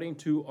according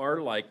to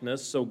our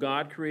likeness." So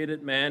God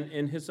created man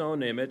in his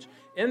own image.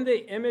 In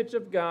the image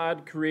of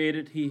God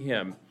created he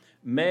him.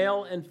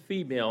 Male and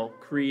female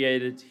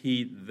created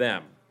he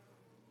them.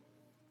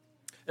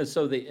 And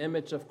so the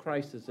image of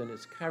Christ is in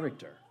his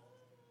character,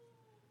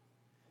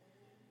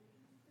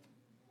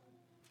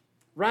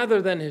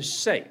 rather than his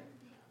shape.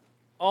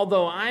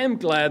 Although I am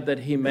glad that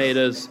he made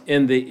us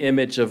in the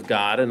image of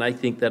God, and I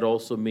think that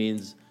also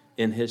means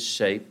in his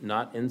shape,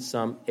 not in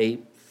some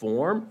ape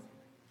form.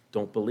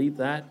 Don't believe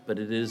that, but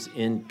it is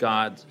in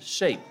God's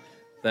shape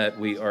that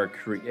we are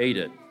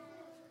created.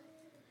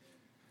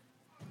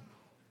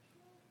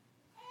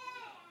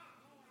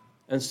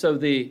 And so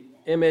the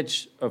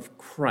image of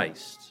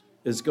Christ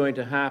is going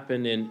to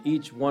happen in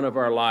each one of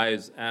our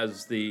lives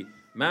as the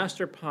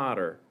master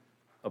potter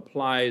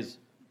applies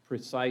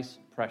precise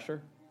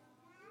pressure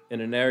in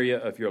an area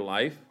of your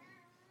life.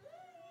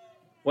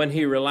 When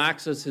he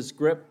relaxes his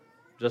grip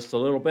just a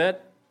little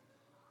bit,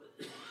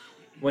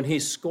 when he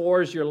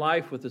scores your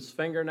life with his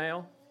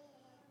fingernail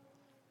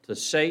to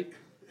shape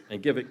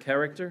and give it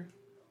character.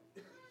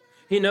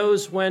 He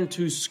knows when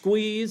to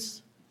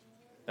squeeze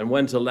and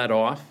when to let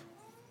off.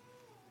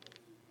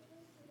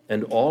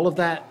 And all of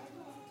that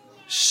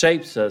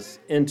shapes us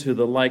into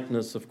the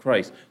likeness of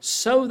Christ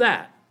so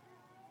that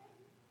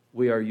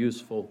we are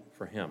useful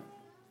for him.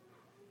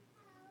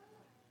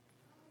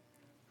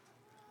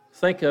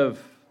 Think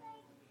of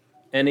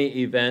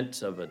any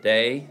event of a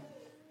day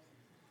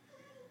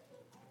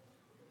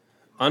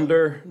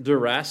under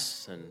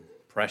duress and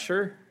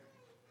pressure.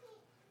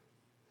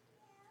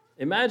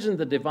 Imagine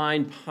the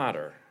divine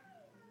potter,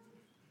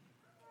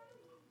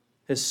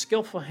 his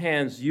skillful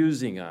hands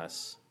using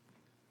us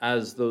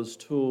as those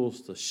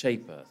tools to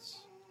shape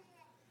us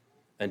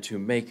and to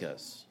make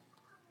us.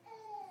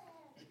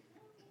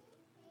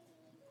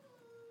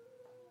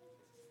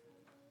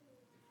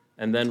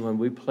 And then when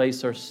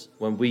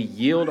we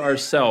yield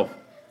ourselves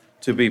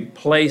to be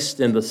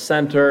placed in the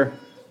center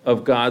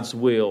of God's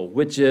will,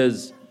 which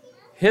is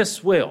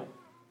his will,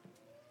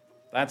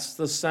 that's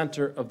the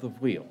center of the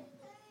wheel,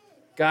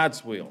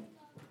 God's will,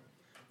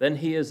 then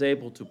he is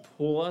able to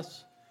pull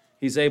us,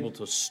 he's able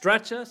to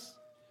stretch us,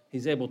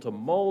 He's able to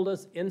mold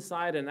us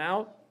inside and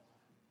out.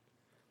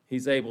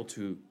 He's able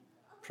to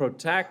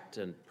protect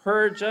and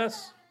purge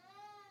us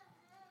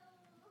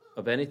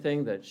of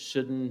anything that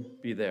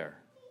shouldn't be there.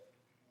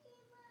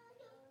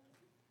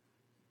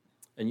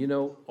 And you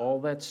know, all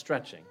that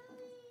stretching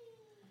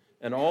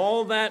and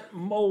all that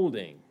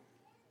molding,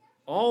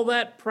 all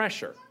that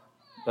pressure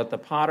that the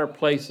potter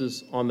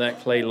places on that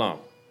clay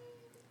lump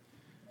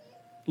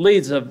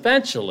leads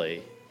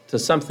eventually to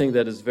something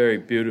that is very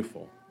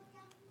beautiful.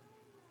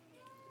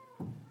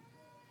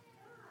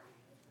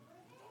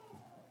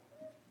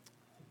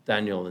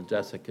 Daniel and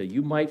Jessica,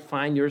 you might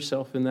find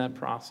yourself in that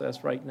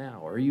process right now,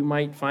 or you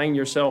might find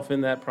yourself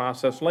in that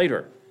process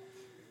later.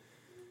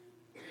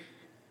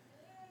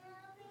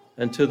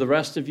 And to the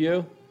rest of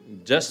you,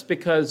 just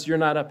because you're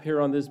not up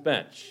here on this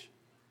bench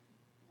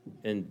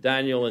in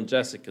Daniel and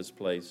Jessica's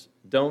place,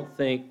 don't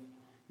think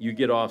you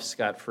get off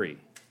scot-free.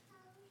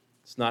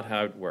 It's not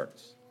how it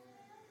works.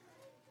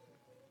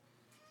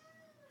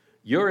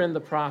 You're in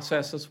the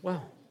process as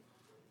well.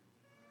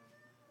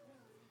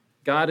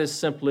 God is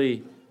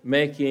simply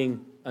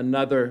making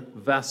another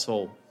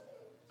vessel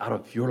out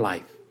of your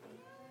life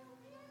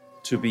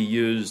to be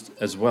used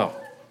as well.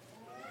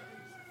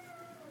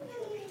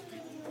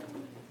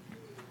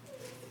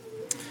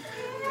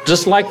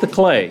 Just like the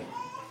clay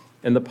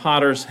in the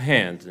potter's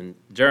hands in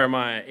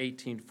Jeremiah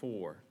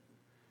 18:4,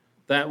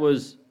 that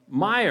was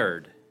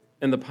mired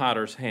in the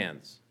potter's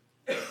hands.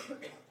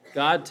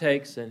 God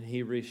takes and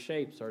he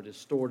reshapes our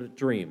distorted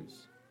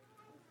dreams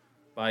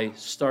by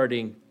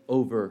starting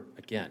over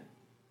again,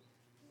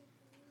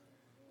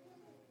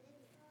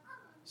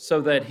 so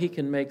that he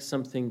can make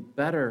something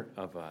better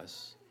of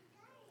us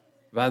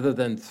rather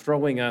than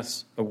throwing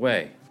us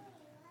away.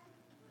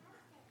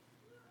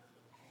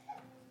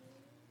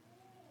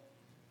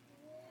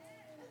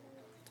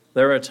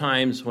 There are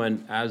times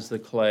when, as the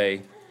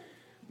clay,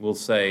 we'll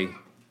say,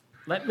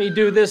 let me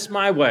do this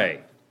my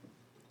way.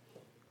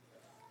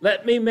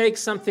 Let me make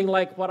something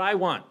like what I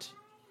want.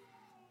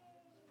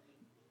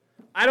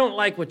 I don't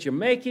like what you're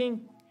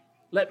making.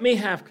 Let me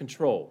have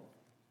control.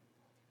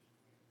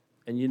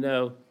 And you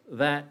know,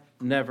 that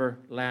never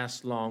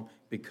lasts long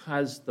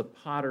because the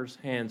potter's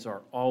hands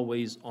are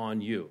always on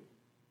you.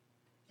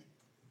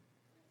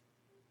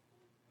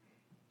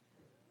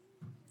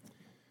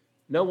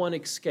 No one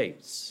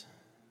escapes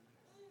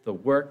the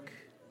work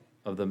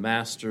of the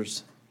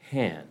master's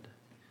hand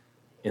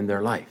in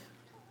their life.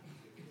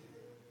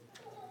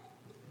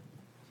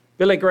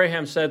 Billy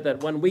Graham said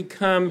that when we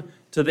come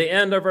to the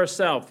end of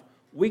ourselves,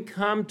 we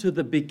come to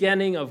the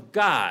beginning of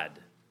God.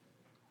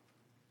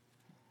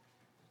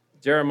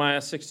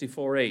 Jeremiah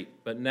 64:8,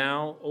 but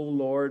now, O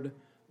Lord,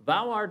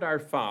 thou art our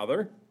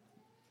Father,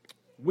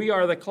 we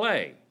are the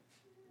clay,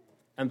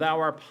 and thou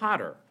art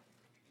potter.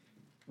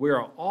 We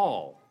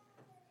all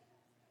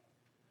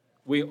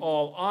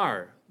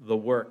are the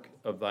work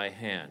of thy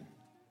hand.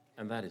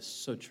 And that is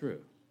so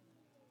true.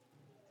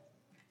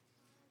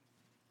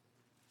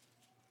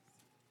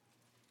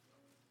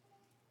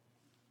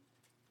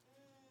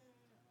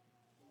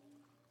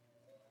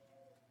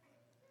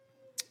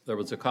 There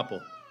was a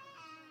couple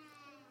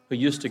who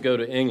used to go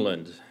to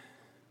England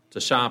to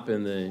shop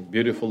in the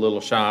beautiful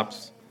little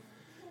shops,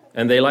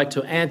 and they liked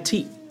to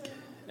antique,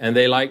 and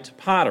they liked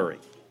pottery,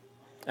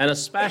 and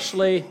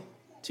especially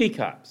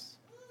teacups.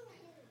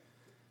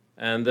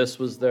 And this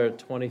was their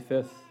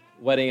 25th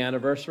wedding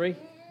anniversary,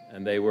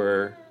 and they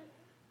were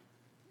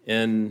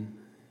in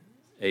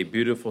a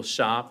beautiful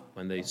shop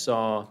when they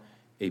saw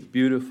a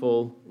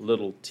beautiful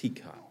little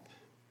teacup.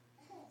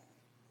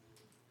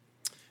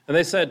 And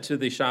they said to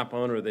the shop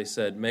owner, they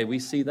said, may we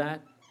see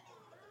that?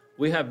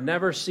 We have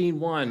never seen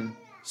one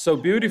so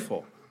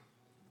beautiful.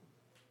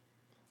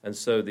 And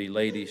so the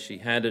lady, she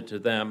handed to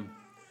them,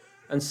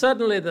 and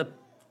suddenly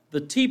the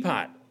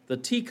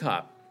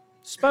teacup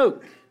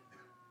spoke.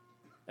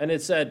 And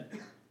it said,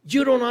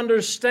 you don't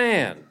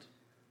understand.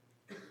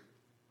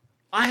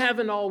 I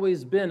haven't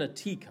always been a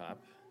teacup.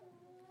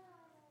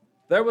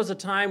 There was a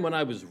time when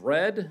I was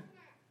red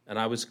and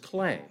I was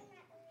clay.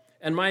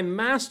 And my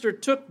master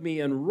took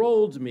me and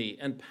rolled me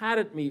and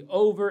patted me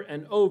over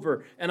and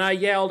over. And I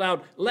yelled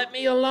out, let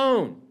me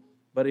alone.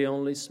 But he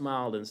only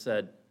smiled and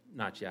said,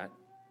 not yet.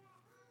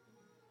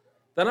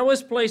 Then I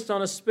was placed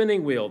on a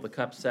spinning wheel, the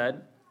cup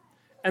said.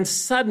 And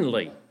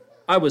suddenly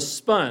I was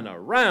spun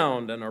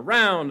around and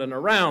around and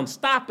around.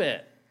 Stop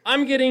it.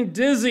 I'm getting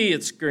dizzy,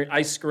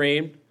 I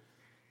screamed.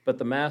 But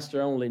the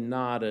master only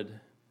nodded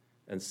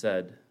and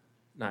said,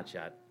 not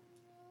yet.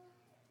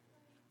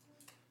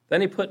 Then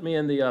he put me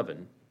in the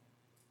oven.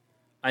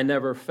 I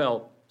never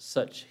felt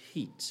such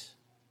heat,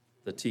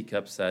 the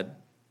teacup said.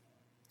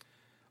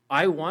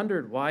 I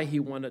wondered why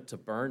he wanted to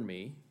burn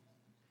me.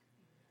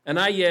 And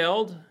I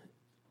yelled,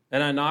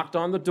 and I knocked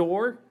on the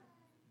door.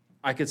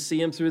 I could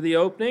see him through the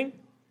opening.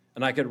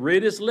 And I could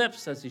read his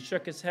lips as he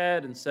shook his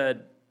head and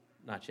said,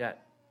 not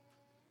yet.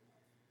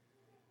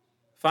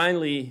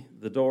 Finally,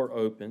 the door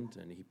opened,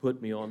 and he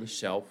put me on the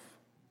shelf,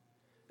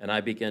 and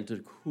I began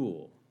to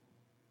cool.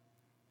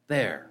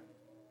 There,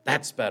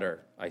 that's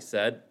better, I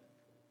said.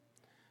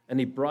 and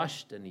he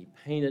brushed and he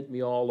painted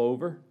me all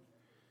over.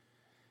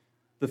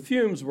 The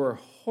fumes were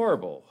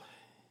horrible,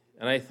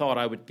 and I thought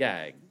I would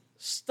gag.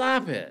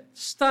 Stop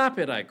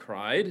it, I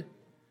cried.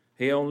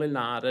 He only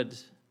nodded,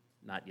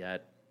 not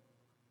yet.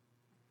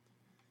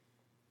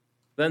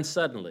 Then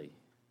suddenly,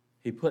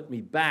 he put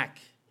me back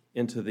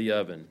into the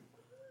oven.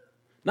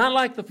 Not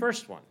like the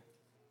first one.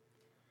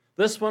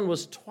 This one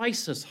was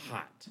twice as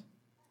hot,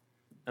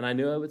 and I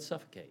knew I would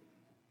suffocate.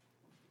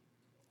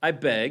 I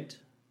begged,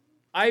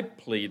 I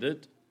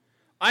pleaded,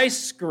 I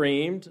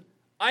screamed,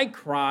 I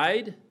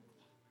cried,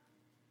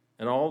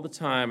 and all the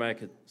time I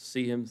could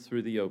see him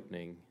through the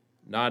opening,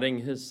 nodding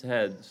his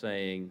head,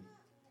 saying,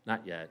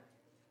 not yet.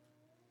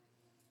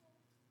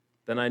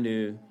 Then I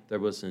knew there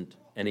wasn't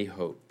any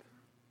hope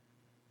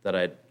that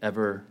I'd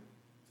ever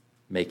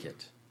make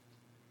it.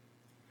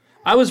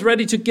 I was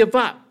ready to give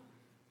up.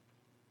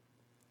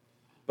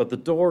 But the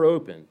door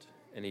opened,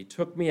 and he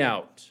took me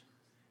out,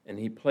 and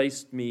he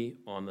placed me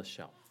on the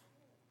shelf.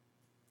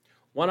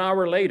 1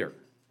 hour later,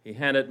 he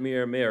handed me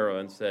a mirror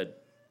and said,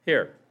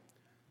 here,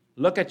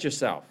 look at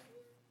yourself.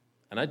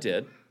 And I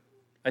did.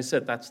 I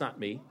said, that's not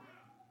me.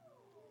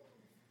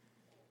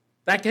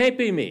 That can't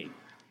be me.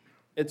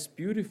 It's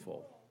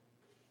beautiful.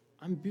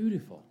 I'm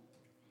beautiful.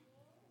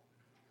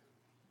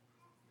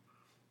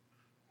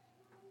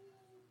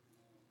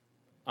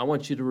 I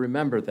want you to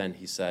remember then,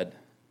 he said,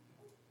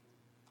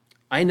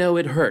 I know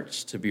it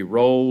hurts to be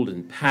rolled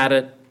and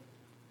patted,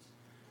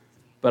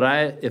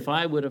 but if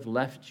I would have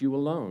left you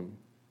alone,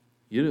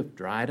 you'd have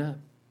dried up.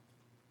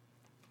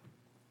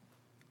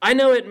 I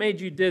know it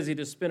made you dizzy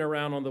to spin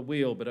around on the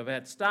wheel, but if I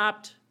had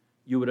stopped,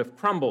 you would have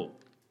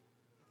crumbled.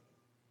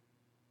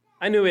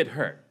 I knew it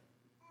hurt.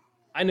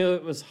 I knew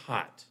it was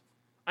hot.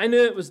 I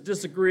knew it was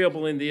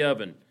disagreeable in the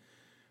oven,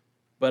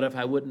 but if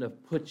I wouldn't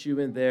have put you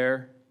in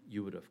there,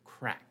 you would have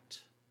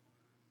cracked.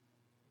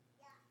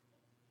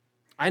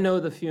 I know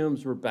the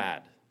fumes were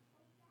bad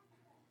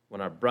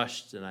when I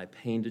brushed and I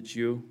painted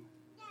you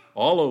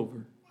all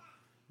over,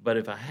 but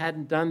if I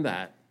hadn't done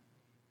that,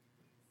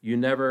 you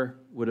never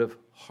would have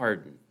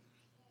hardened.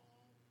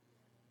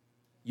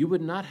 You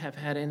would not have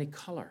had any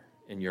color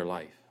in your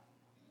life.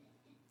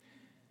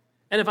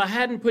 And if I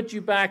hadn't put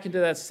you back into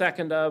that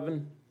second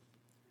oven,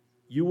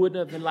 you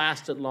wouldn't have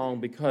lasted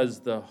long because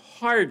the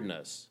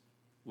hardness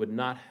would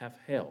not have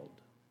held.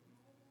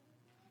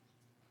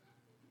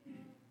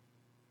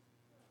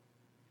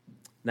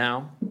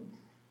 Now,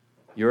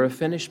 you're a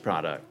finished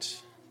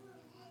product.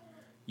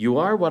 You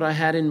are what I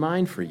had in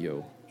mind for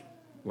you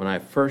when I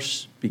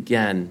first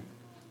began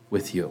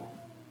with you.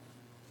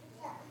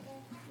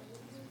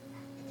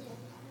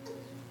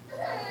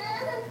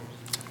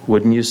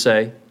 Wouldn't you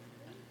say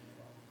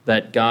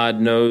that God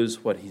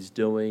knows what he's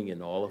doing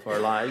in all of our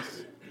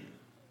lives?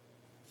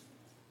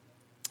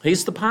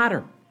 He's the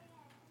potter.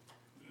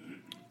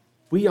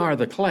 We are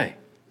the clay.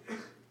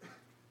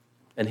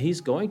 And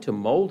he's going to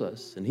mold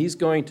us, and he's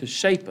going to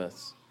shape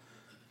us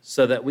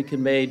so that we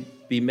can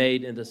be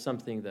made into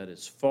something that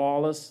is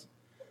flawless,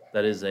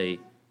 that is a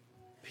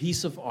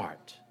piece of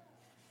art.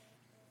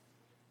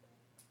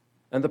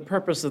 And the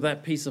purpose of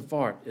that piece of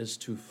art is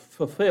to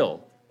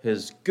fulfill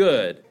his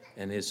good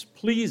and his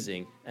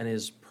pleasing and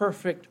his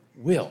perfect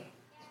will.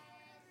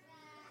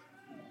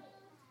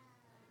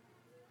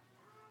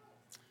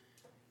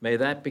 May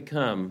that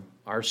become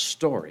our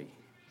story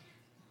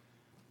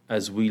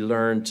as we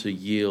learn to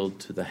yield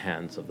to the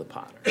hands of the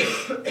potter.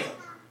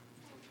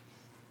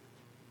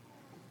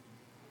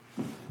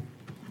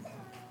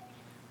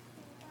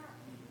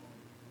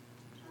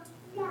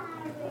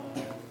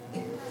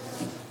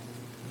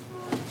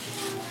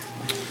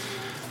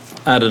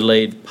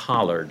 Adelaide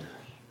Pollard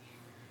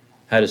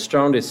had a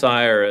strong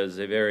desire as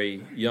a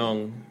very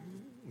young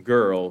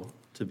girl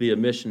to be a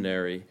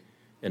missionary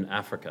in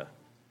Africa.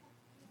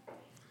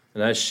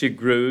 And as she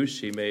grew,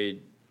 she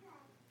made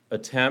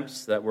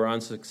attempts that were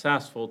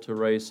unsuccessful to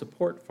raise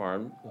support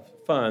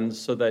funds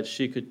so that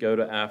she could go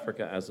to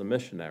Africa as a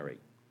missionary.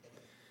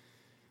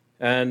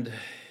 And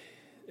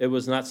it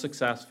was not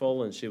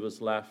successful, and she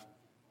was left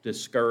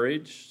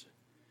discouraged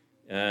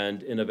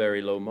and in a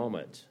very low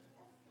moment.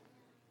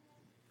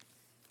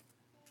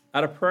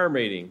 At a prayer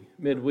meeting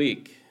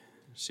midweek,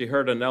 she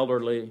heard an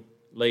elderly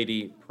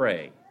lady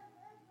pray,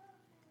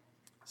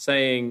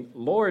 saying,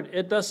 Lord,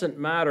 it doesn't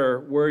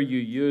matter where you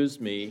use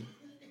me,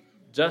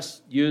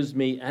 just use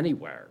me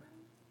anywhere.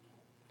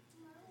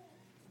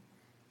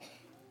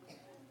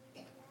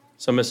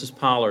 So Mrs.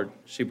 Pollard,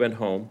 she went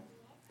home,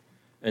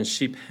 and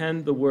she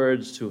penned the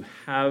words to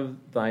have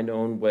thine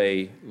own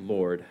way,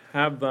 Lord,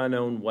 have thine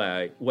own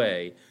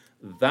way.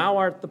 Thou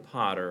art the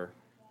potter,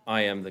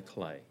 I am the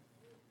clay.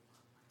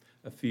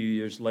 A few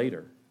years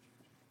later,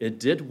 it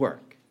did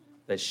work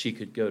that she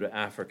could go to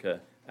Africa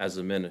as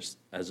a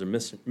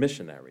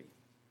missionary.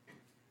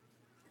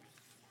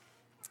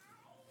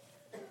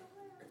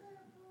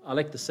 I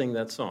like to sing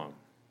that song,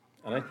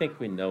 and I think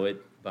we know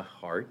it by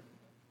heart.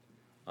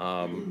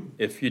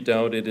 If you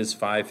don't, it is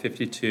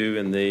 552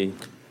 in the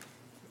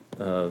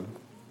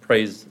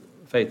Faith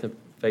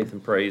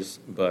and Praise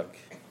book.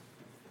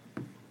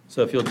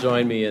 So if you'll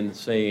join me in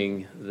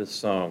singing this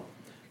song.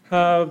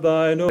 Have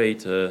thine own way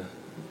to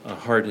a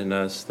heart in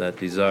us that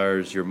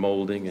desires your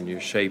molding and your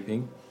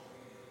shaping,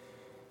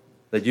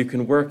 that you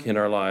can work in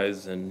our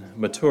lives and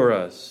mature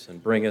us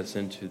and bring us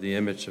into the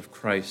image of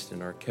Christ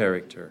in our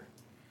character.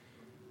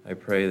 I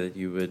pray that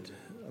you would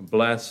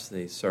bless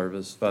the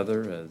service,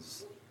 Father,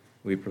 as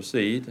we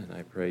proceed, and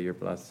I pray your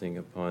blessing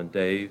upon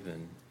Dave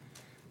and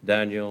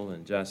Daniel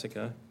and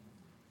Jessica.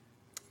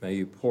 May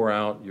you pour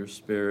out your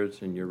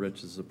Spirit and your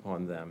riches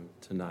upon them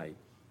tonight.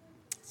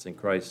 It's in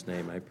Christ's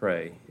name I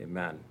pray.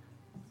 Amen.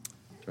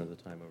 Turn the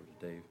time over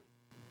to Dave.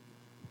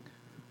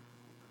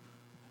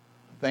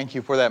 Thank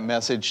you for that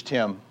message,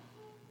 Tim.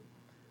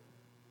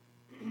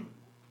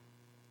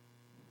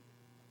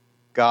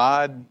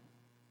 God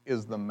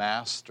is the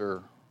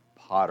master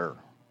potter.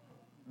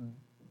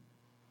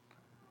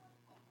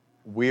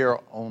 We are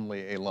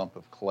only a lump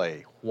of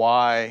clay.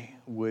 Why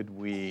would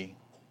we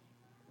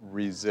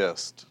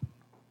resist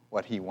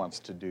what he wants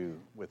to do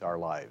with our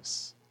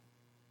lives?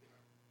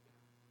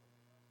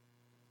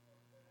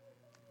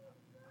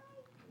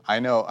 I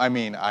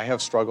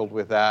have struggled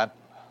with that,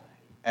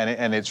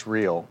 and it's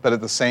real. But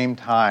at the same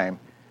time,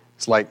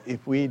 it's like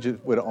if we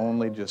would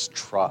only just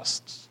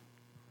trust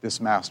this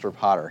master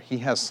potter, he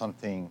has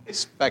something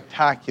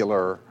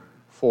spectacular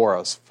for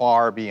us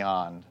far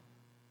beyond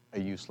a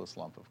useless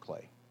lump of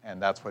clay.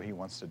 And that's what he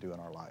wants to do in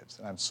our lives.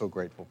 And I'm so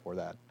grateful for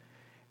that.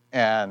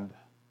 And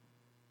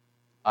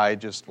I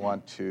just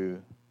want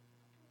to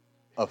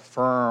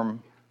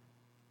affirm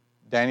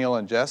Daniel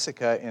and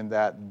Jessica in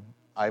that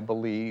I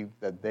believe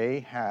that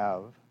they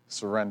have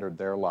surrendered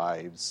their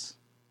lives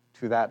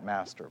to that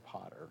master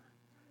potter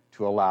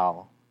to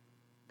allow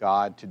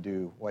God to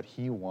do what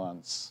he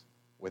wants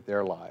with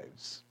their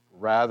lives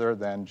rather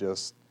than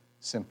just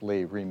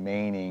simply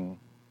remaining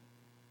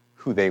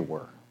who they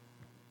were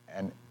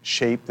and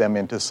shape them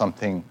into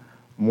something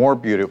more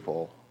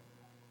beautiful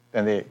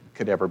than they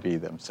could ever be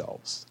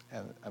themselves.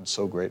 And I'm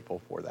so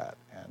grateful for that.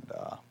 And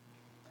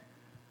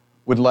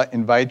would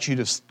invite you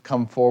to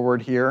come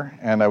forward here,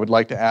 and I would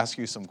like to ask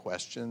you some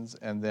questions,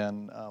 and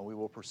then we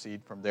will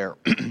proceed from there.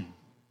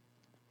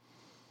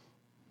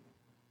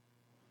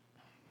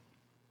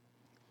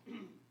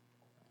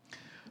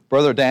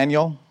 Brother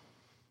Daniel,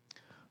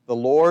 the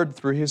Lord,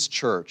 through his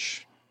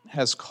church,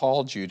 has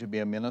called you to be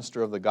a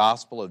minister of the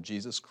gospel of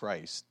Jesus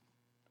Christ.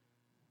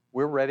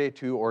 We're ready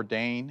to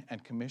ordain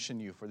and commission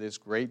you for this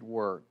great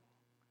work.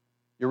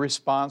 Your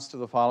response to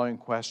the following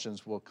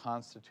questions will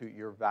constitute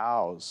your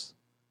vows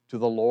to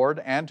the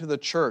Lord and to the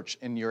church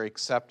in your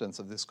acceptance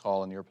of this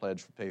call and your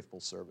pledge for faithful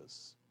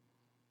service.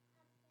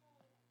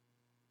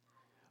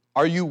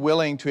 Are you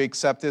willing to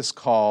accept this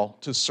call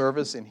to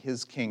service in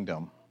his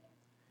kingdom,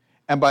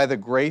 and by the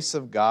grace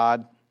of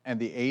God and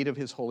the aid of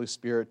his Holy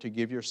Spirit to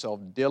give yourself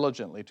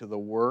diligently to the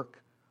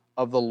work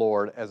of the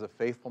Lord as a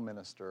faithful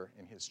minister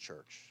in his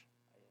church?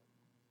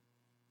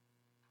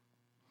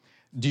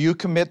 Do you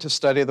commit to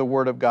study the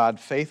Word of God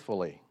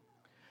faithfully,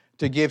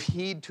 to give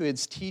heed to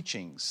its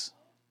teachings,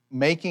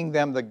 making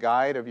them the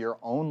guide of your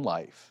own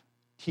life,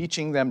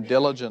 teaching them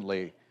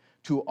diligently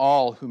to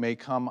all who may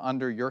come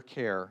under your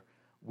care,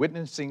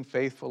 witnessing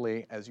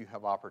faithfully as you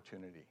have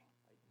opportunity?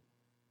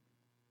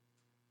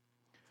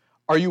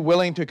 Are you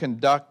willing to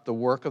conduct the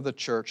work of the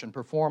church and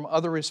perform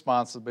other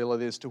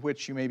responsibilities to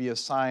which you may be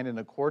assigned in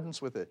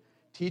accordance with the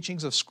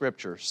teachings of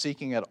Scripture,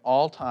 seeking at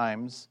all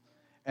times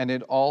and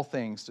in all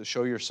things to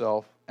show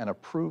yourself an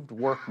approved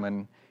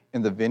workman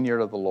in the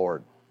vineyard of the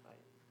Lord?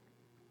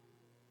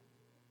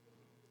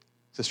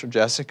 Sister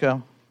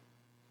Jessica,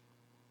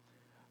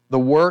 the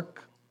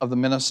work of the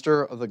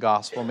minister of the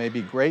gospel may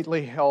be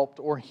greatly helped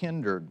or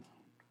hindered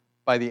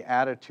by the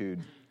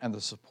attitude and the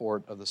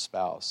support of the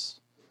spouse.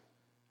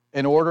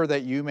 In order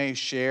that you may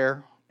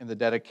share in the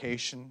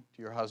dedication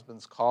to your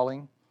husband's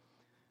calling,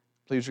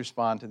 please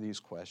respond to these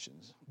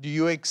questions. Do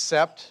you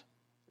accept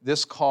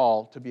this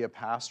call to be a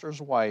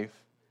pastor's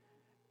wife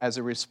as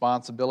a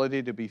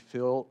responsibility to be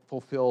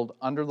fulfilled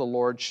under the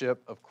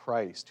lordship of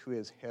Christ, who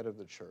is head of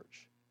the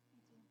church?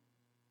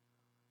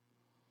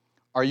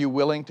 Are you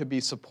willing to be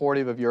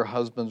supportive of your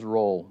husband's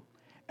role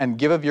and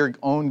give of your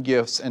own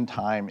gifts and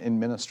time in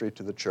ministry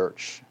to the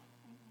church?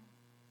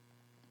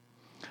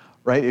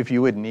 Right, if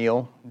you would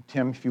kneel.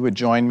 Tim, if you would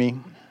join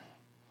me.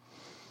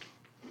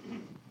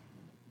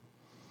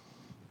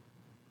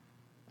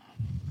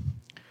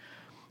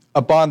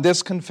 Upon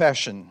this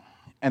confession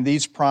and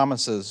these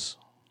promises,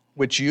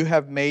 which you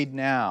have made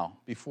now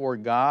before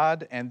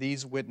God and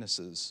these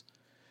witnesses,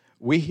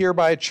 we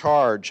hereby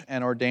charge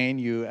and ordain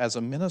you as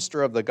a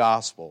minister of the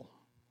gospel.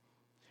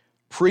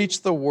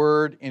 Preach the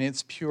word in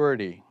its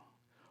purity.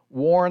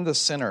 Warn the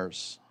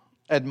sinners.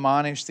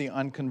 Admonish the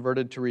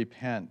unconverted to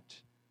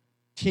repent.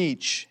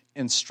 Teach,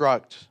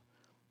 instruct,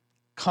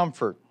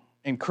 comfort,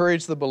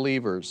 encourage the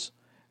believers.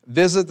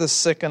 Visit the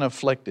sick and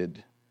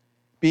afflicted.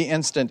 Be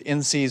instant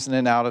in season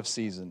and out of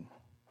season.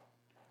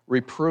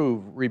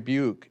 Reprove,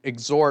 rebuke,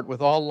 exhort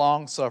with all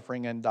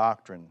longsuffering and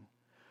doctrine.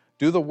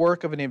 Do the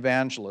work of an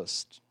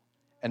evangelist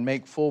and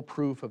make full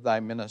proof of thy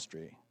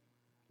ministry.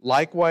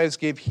 Likewise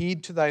give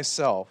heed to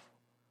thyself,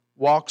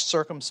 walk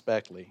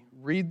circumspectly,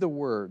 read the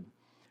word,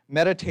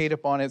 meditate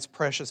upon its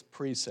precious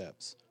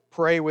precepts,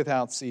 pray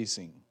without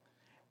ceasing,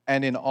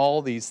 and in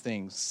all these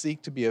things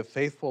seek to be a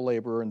faithful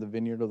laborer in the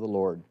vineyard of the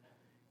Lord.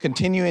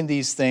 Continue in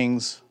these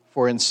things,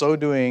 for in so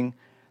doing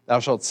thou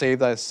shalt save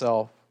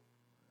thyself,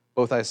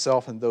 both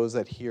thyself and those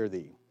that hear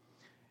thee.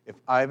 If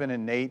Ivan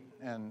and Nate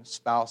and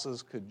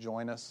spouses could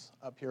join us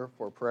up here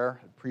for prayer,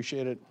 I'd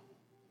appreciate it.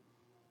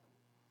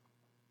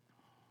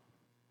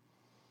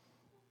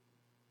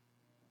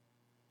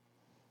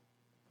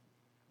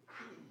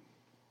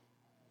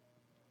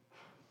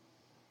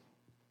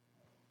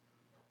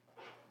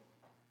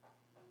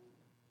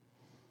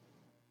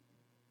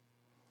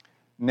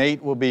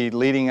 Nate will be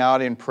leading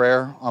out in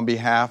prayer on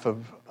behalf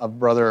of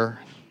Brother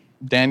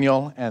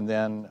Daniel, and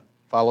then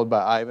followed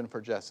by Ivan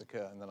for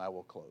Jessica, and then I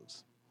will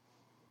close.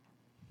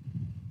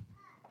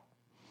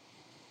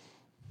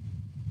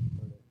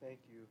 Lord, thank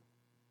you.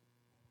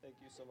 Thank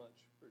you so much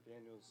for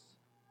Daniel's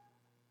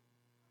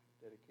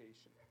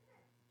dedication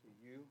to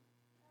you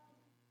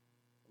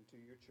and to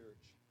your church.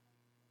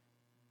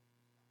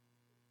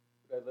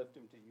 Lord, I lift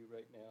him to you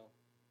right now,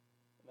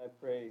 and I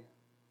pray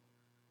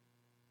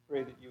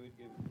that you would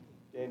give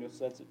Daniel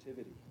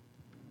sensitivity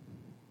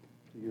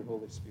to your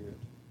Holy Spirit.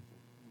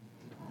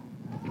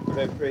 Lord,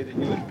 I pray that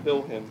you would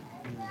fill him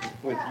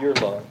with your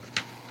love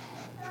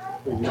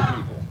for your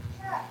people.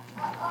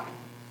 I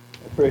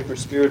pray for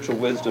spiritual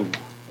wisdom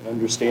and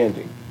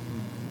understanding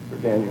for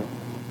Daniel.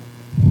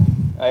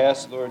 I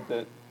ask, Lord,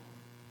 that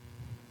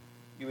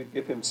you would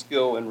give him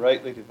skill in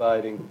rightly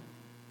dividing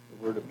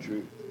the word of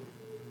truth.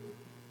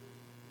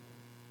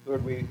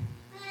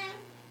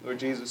 Lord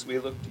Jesus, we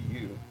look to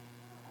you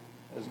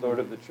as Lord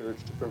of the church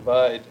to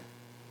provide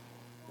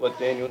what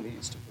Daniel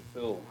needs to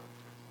fulfill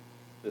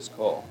this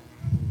call.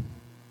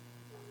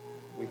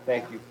 We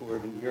thank you for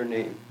it in your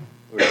name,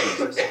 Lord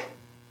Jesus.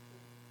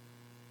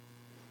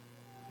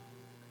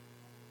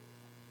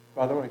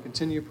 Father, I want to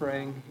continue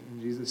praying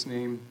in Jesus'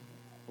 name.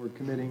 We're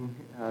committing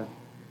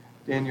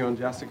Daniel and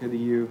Jessica to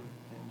you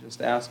and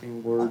just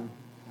asking, Lord,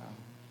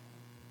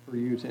 for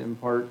you to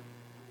impart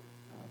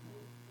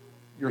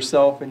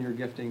yourself and your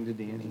gifting to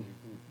Danny.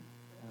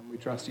 We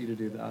trust you to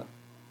do that.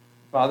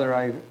 Father,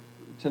 I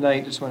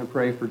tonight just want to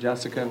pray for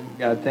Jessica.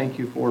 God, thank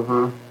you for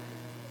her.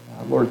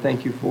 Lord,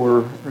 thank you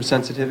for her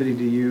sensitivity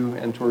to you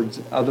and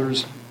towards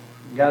others.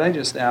 God, I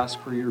just ask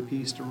for your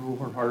peace to rule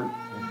her heart.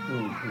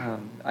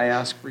 I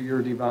ask for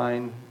your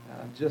divine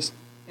just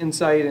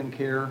insight and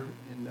care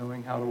in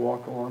knowing how to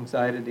walk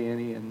alongside of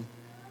Danny and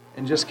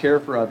just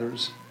care for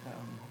others.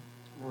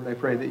 Lord, I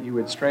pray that you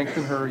would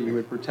strengthen her, you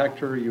would protect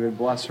her, you would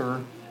bless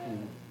her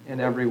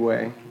in every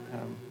way.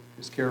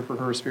 Just care for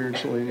her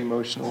spiritually and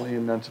emotionally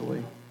and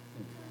mentally.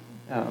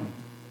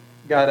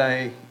 God,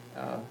 I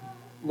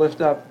lift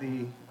up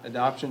the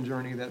adoption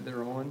journey that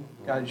they're on.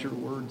 God, your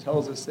word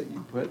tells us that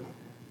you put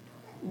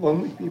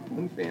lonely people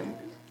in families.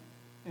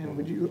 And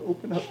would you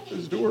open up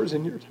those doors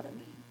in your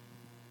time?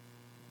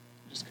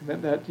 Just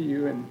commit that to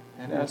you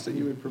and ask that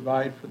you would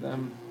provide for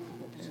them.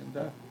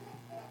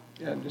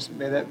 And just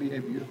may that be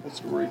a beautiful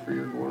story for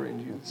your glory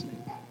in Jesus'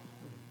 name.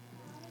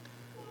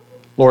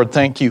 Lord,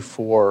 thank you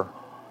for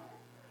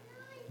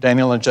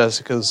Daniel and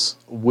Jessica's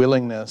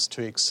willingness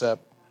to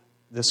accept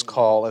this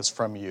call as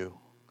from you.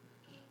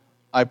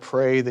 I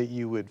pray that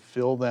you would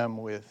fill them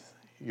with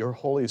your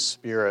Holy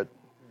Spirit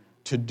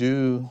to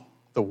do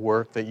the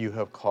work that you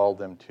have called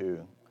them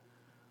to.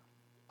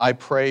 I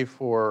pray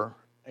for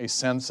a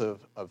sense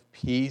of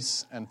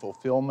peace and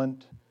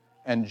fulfillment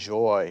and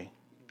joy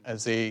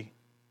as they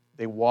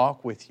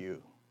walk with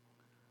you.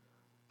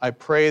 I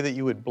pray that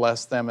you would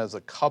bless them as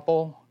a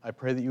couple. I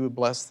pray that you would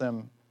bless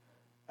them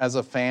as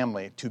a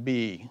family to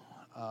be,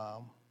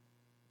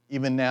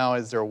 even now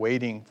as they're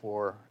waiting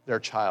for their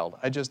child.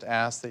 I just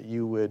ask that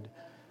you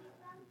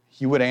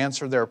would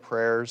answer their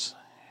prayers,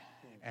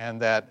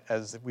 and that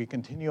as we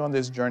continue on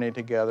this journey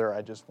together,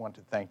 I just want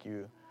to thank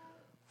you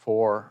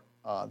for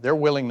their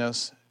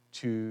willingness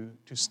to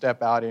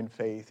step out in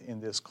faith in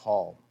this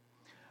call.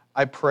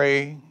 I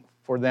pray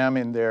for them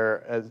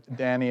as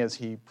Danny, as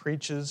he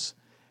preaches,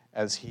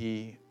 as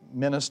he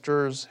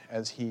ministers,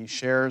 as he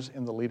shares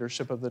in the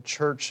leadership of the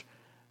church,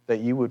 that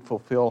you would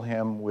fulfill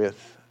him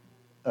with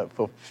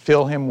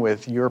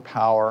your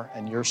power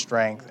and your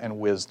strength and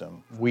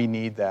wisdom. We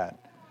need that.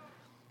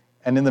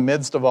 And in the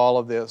midst of all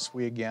of this,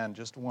 we again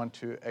just want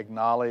to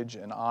acknowledge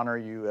and honor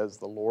you as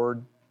the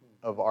Lord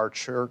of our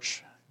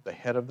church, the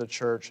head of the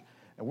church,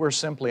 and we're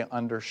simply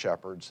under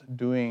shepherds,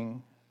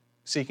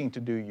 seeking to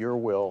do your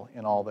will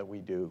in all that we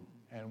do.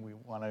 And we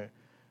want to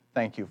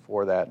thank you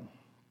for that.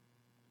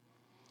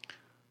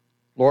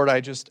 Lord, I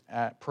just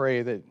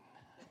pray that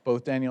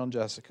both Daniel and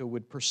Jessica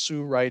would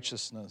pursue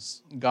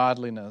righteousness,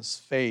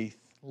 godliness, faith,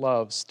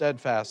 love,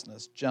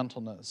 steadfastness,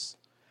 gentleness.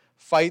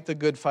 Fight the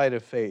good fight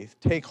of faith.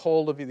 Take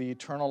hold of the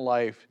eternal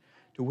life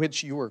to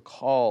which you were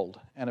called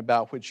and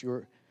about which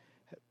you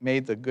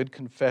made the good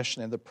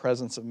confession in the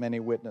presence of many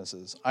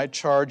witnesses. I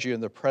charge you in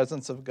the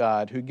presence of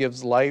God, who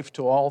gives life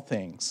to all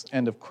things,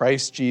 and of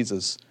Christ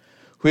Jesus,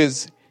 who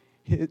is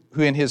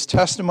who in his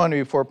testimony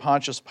before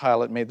Pontius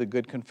Pilate made the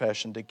good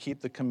confession to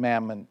keep the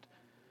commandment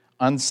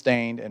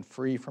unstained and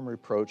free from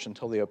reproach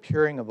until the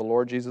appearing of the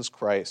Lord Jesus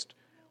Christ,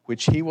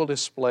 which he will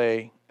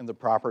display in the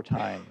proper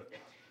time.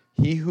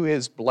 He who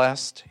is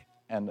blessed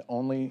and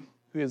only,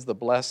 who is the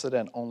blessed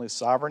and only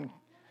sovereign,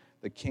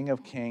 the King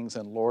of kings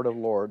and Lord of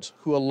lords,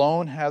 who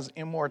alone has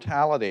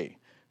immortality,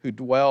 who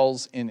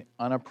dwells in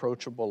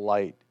unapproachable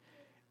light,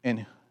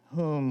 in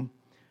whom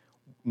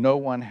no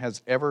one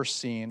has ever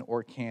seen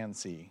or can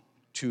see.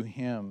 To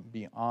him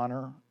be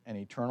honor and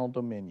eternal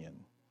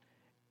dominion.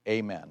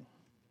 Amen.